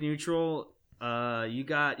 chaotic neutral. You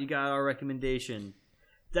got our recommendation.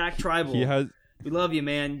 Dak Tribal. he has We love you,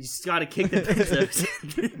 man. You just gotta kick the benzos.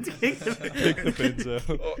 Kick the pick the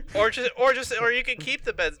benzo. or you can keep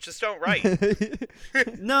the beds, just don't write.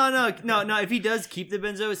 No. If he does keep the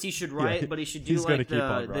benzos, he should write, Yeah, but he should do he's gonna like keep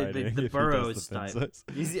on writing if the he does Burroughs the type.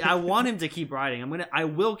 benzos. I want him to keep writing. I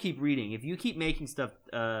will keep reading. If you keep making stuff,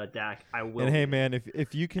 Dak, I will. And hey, man,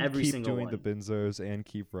 if you can Every keep single doing one. the benzos and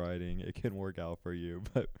keep writing, it can work out for you.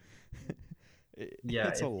 But Yeah,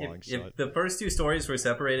 it's a long shot. if the first two stories were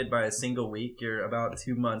separated by a single week, you're about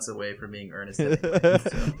 2 months away from being Ernest Hemingway.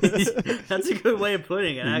 That's a good way of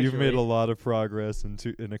putting it. Actually, You've made a lot of progress in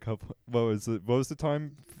a couple. What was the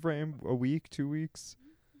time frame? A week? 2 weeks?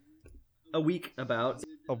 a week about.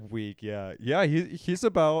 A week, yeah. He's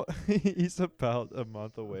about he's about a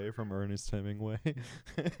month away from Ernest Hemingway.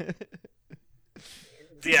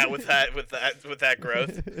 Yeah, with that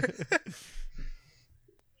growth.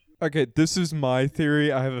 Okay, this is my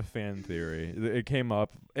theory. I have a fan theory. It came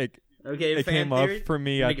up. It came theory? up for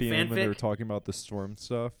me Make at a the end when they were fanfic? talking about the storm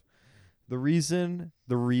stuff. The reason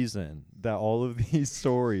that all of these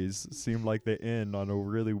stories seem like they end on a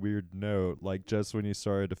really weird note, like just when you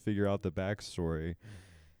started to figure out the backstory,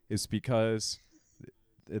 is because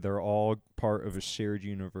they're all part of a shared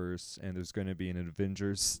universe, and there's going to be an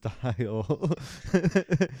Avengers style,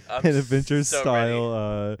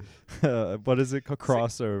 what is it called,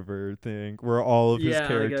 crossover thing where all of his Yeah, like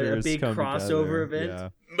characters a big come crossover together. event. Yeah.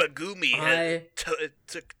 Megumi and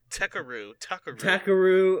Takaru.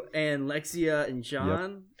 Takaru and Lexia and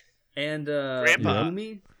John and Grandpa.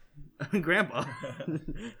 Megumi? Grandpa.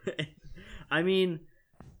 I mean,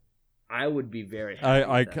 I would be very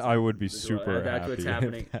happy. I would be super that's happy. what's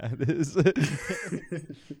happening. That is.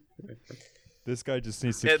 This guy just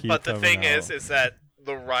needs to keep But the thing coming is that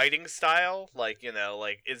the writing style,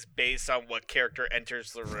 is based on what character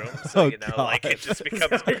enters the room. So, it just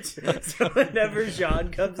becomes... So whenever Jean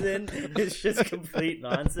comes in, it's just complete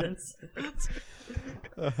nonsense.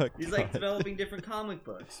 He's like developing different comic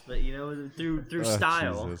books, but through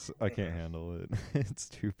style. Jesus, I can't handle it. It's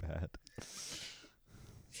too bad.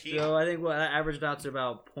 So I think what I averaged out to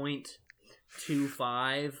about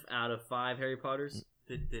 0.25 out of 5 Harry Potters.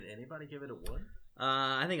 Did anybody give it a 1?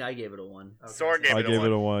 I think I gave it a 1. Okay, Soren gave I it a gave 1.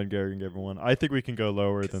 it a 1. Gary gave it a 1. I think we can go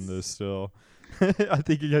lower than this still. I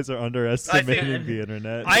think you guys are underestimating the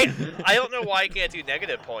internet. I don't know why you can't do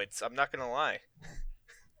negative points. I'm not going to lie.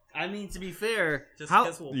 I mean, to be fair, Just how,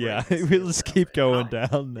 because we'll Yeah, break this we'll scale just down. keep going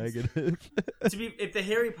down negative. if the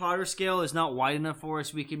Harry Potter scale is not wide enough for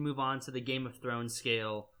us, we can move on to the Game of Thrones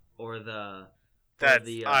scale or the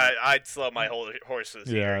I'd slow my horses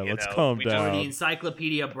here. Yeah, let's calm We or down. the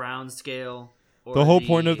Encyclopedia Brown scale. Or The whole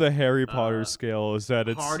point of the Harry Potter scale is that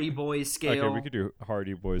it's Hardy Boys scale. Okay, we could do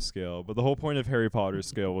Hardy Boys scale, but the whole point of Harry Potter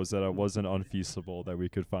scale was that it wasn't unfeasible that we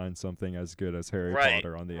could find something as good as Harry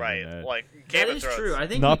Potter on the internet. Like That Game of is Thrones. true. I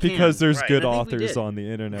think Not we because can. there's Right. good I think we authors did. on the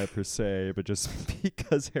internet per se, but just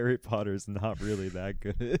because Harry Potter's not really that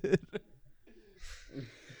good.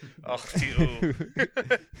 Oh, dude.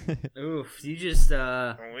 Oof, you just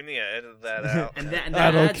We need to edit that out. and that I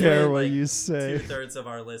don't that's care when, what like, you say. 2/3 of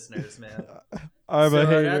our listeners, man. I'm a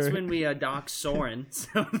hater. that's when we dox Soren,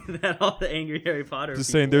 so that all the angry Harry Potter. Just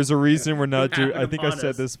people saying, there's a reason we're not happen doing. I think I upon said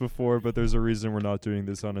us. this before, but there's a reason we're not doing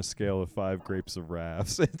this on a scale of 5 grapes of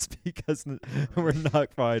wrath. It's because we're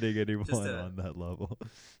not fighting anyone on that level.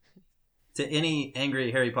 To any angry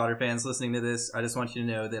Harry Potter fans listening to this, I just want you to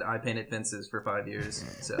know that I painted fences for 5 years,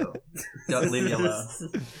 so don't leave me alone.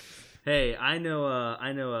 Hey, I know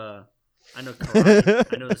karate.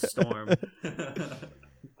 I know the storm.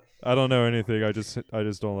 I don't know anything. I just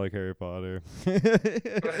don't like Harry Potter.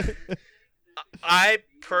 I'm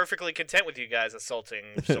perfectly content with you guys assaulting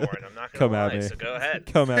Soren. I'm not Come going at to lie, me. so go ahead.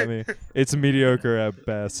 Come at me. It's mediocre at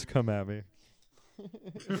best. Come at me.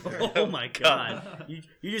 Oh my god! You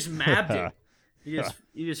just mabbed it. You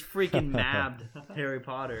just freaking mabbed Harry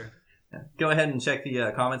Potter. Go ahead and check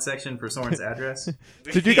the comment section for Soren's address.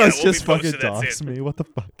 Did you Yeah, guys we'll be just fucking posting that dox soon. me? What the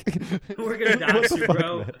fuck? We're gonna dox you,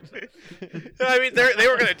 bro. I mean, they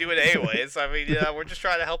were going to do it anyways. I mean, we're just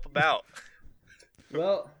trying to help them out.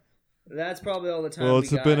 Well, that's probably all the time. Well, we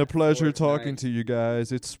it's got been a pleasure for talking tonight. to you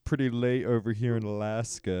guys. It's pretty late over here in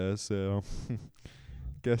Alaska, so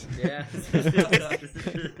guess. Yeah.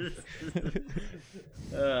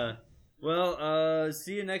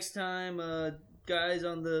 See you next time, guys.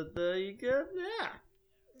 On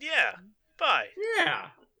Yeah. Bye.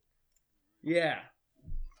 yeah.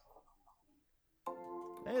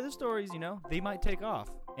 Hey, the stories, they might take off.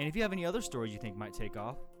 And if you have any other stories you think might take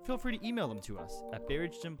off, feel free to email them to us at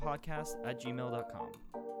barragedympodcast@gmail.com.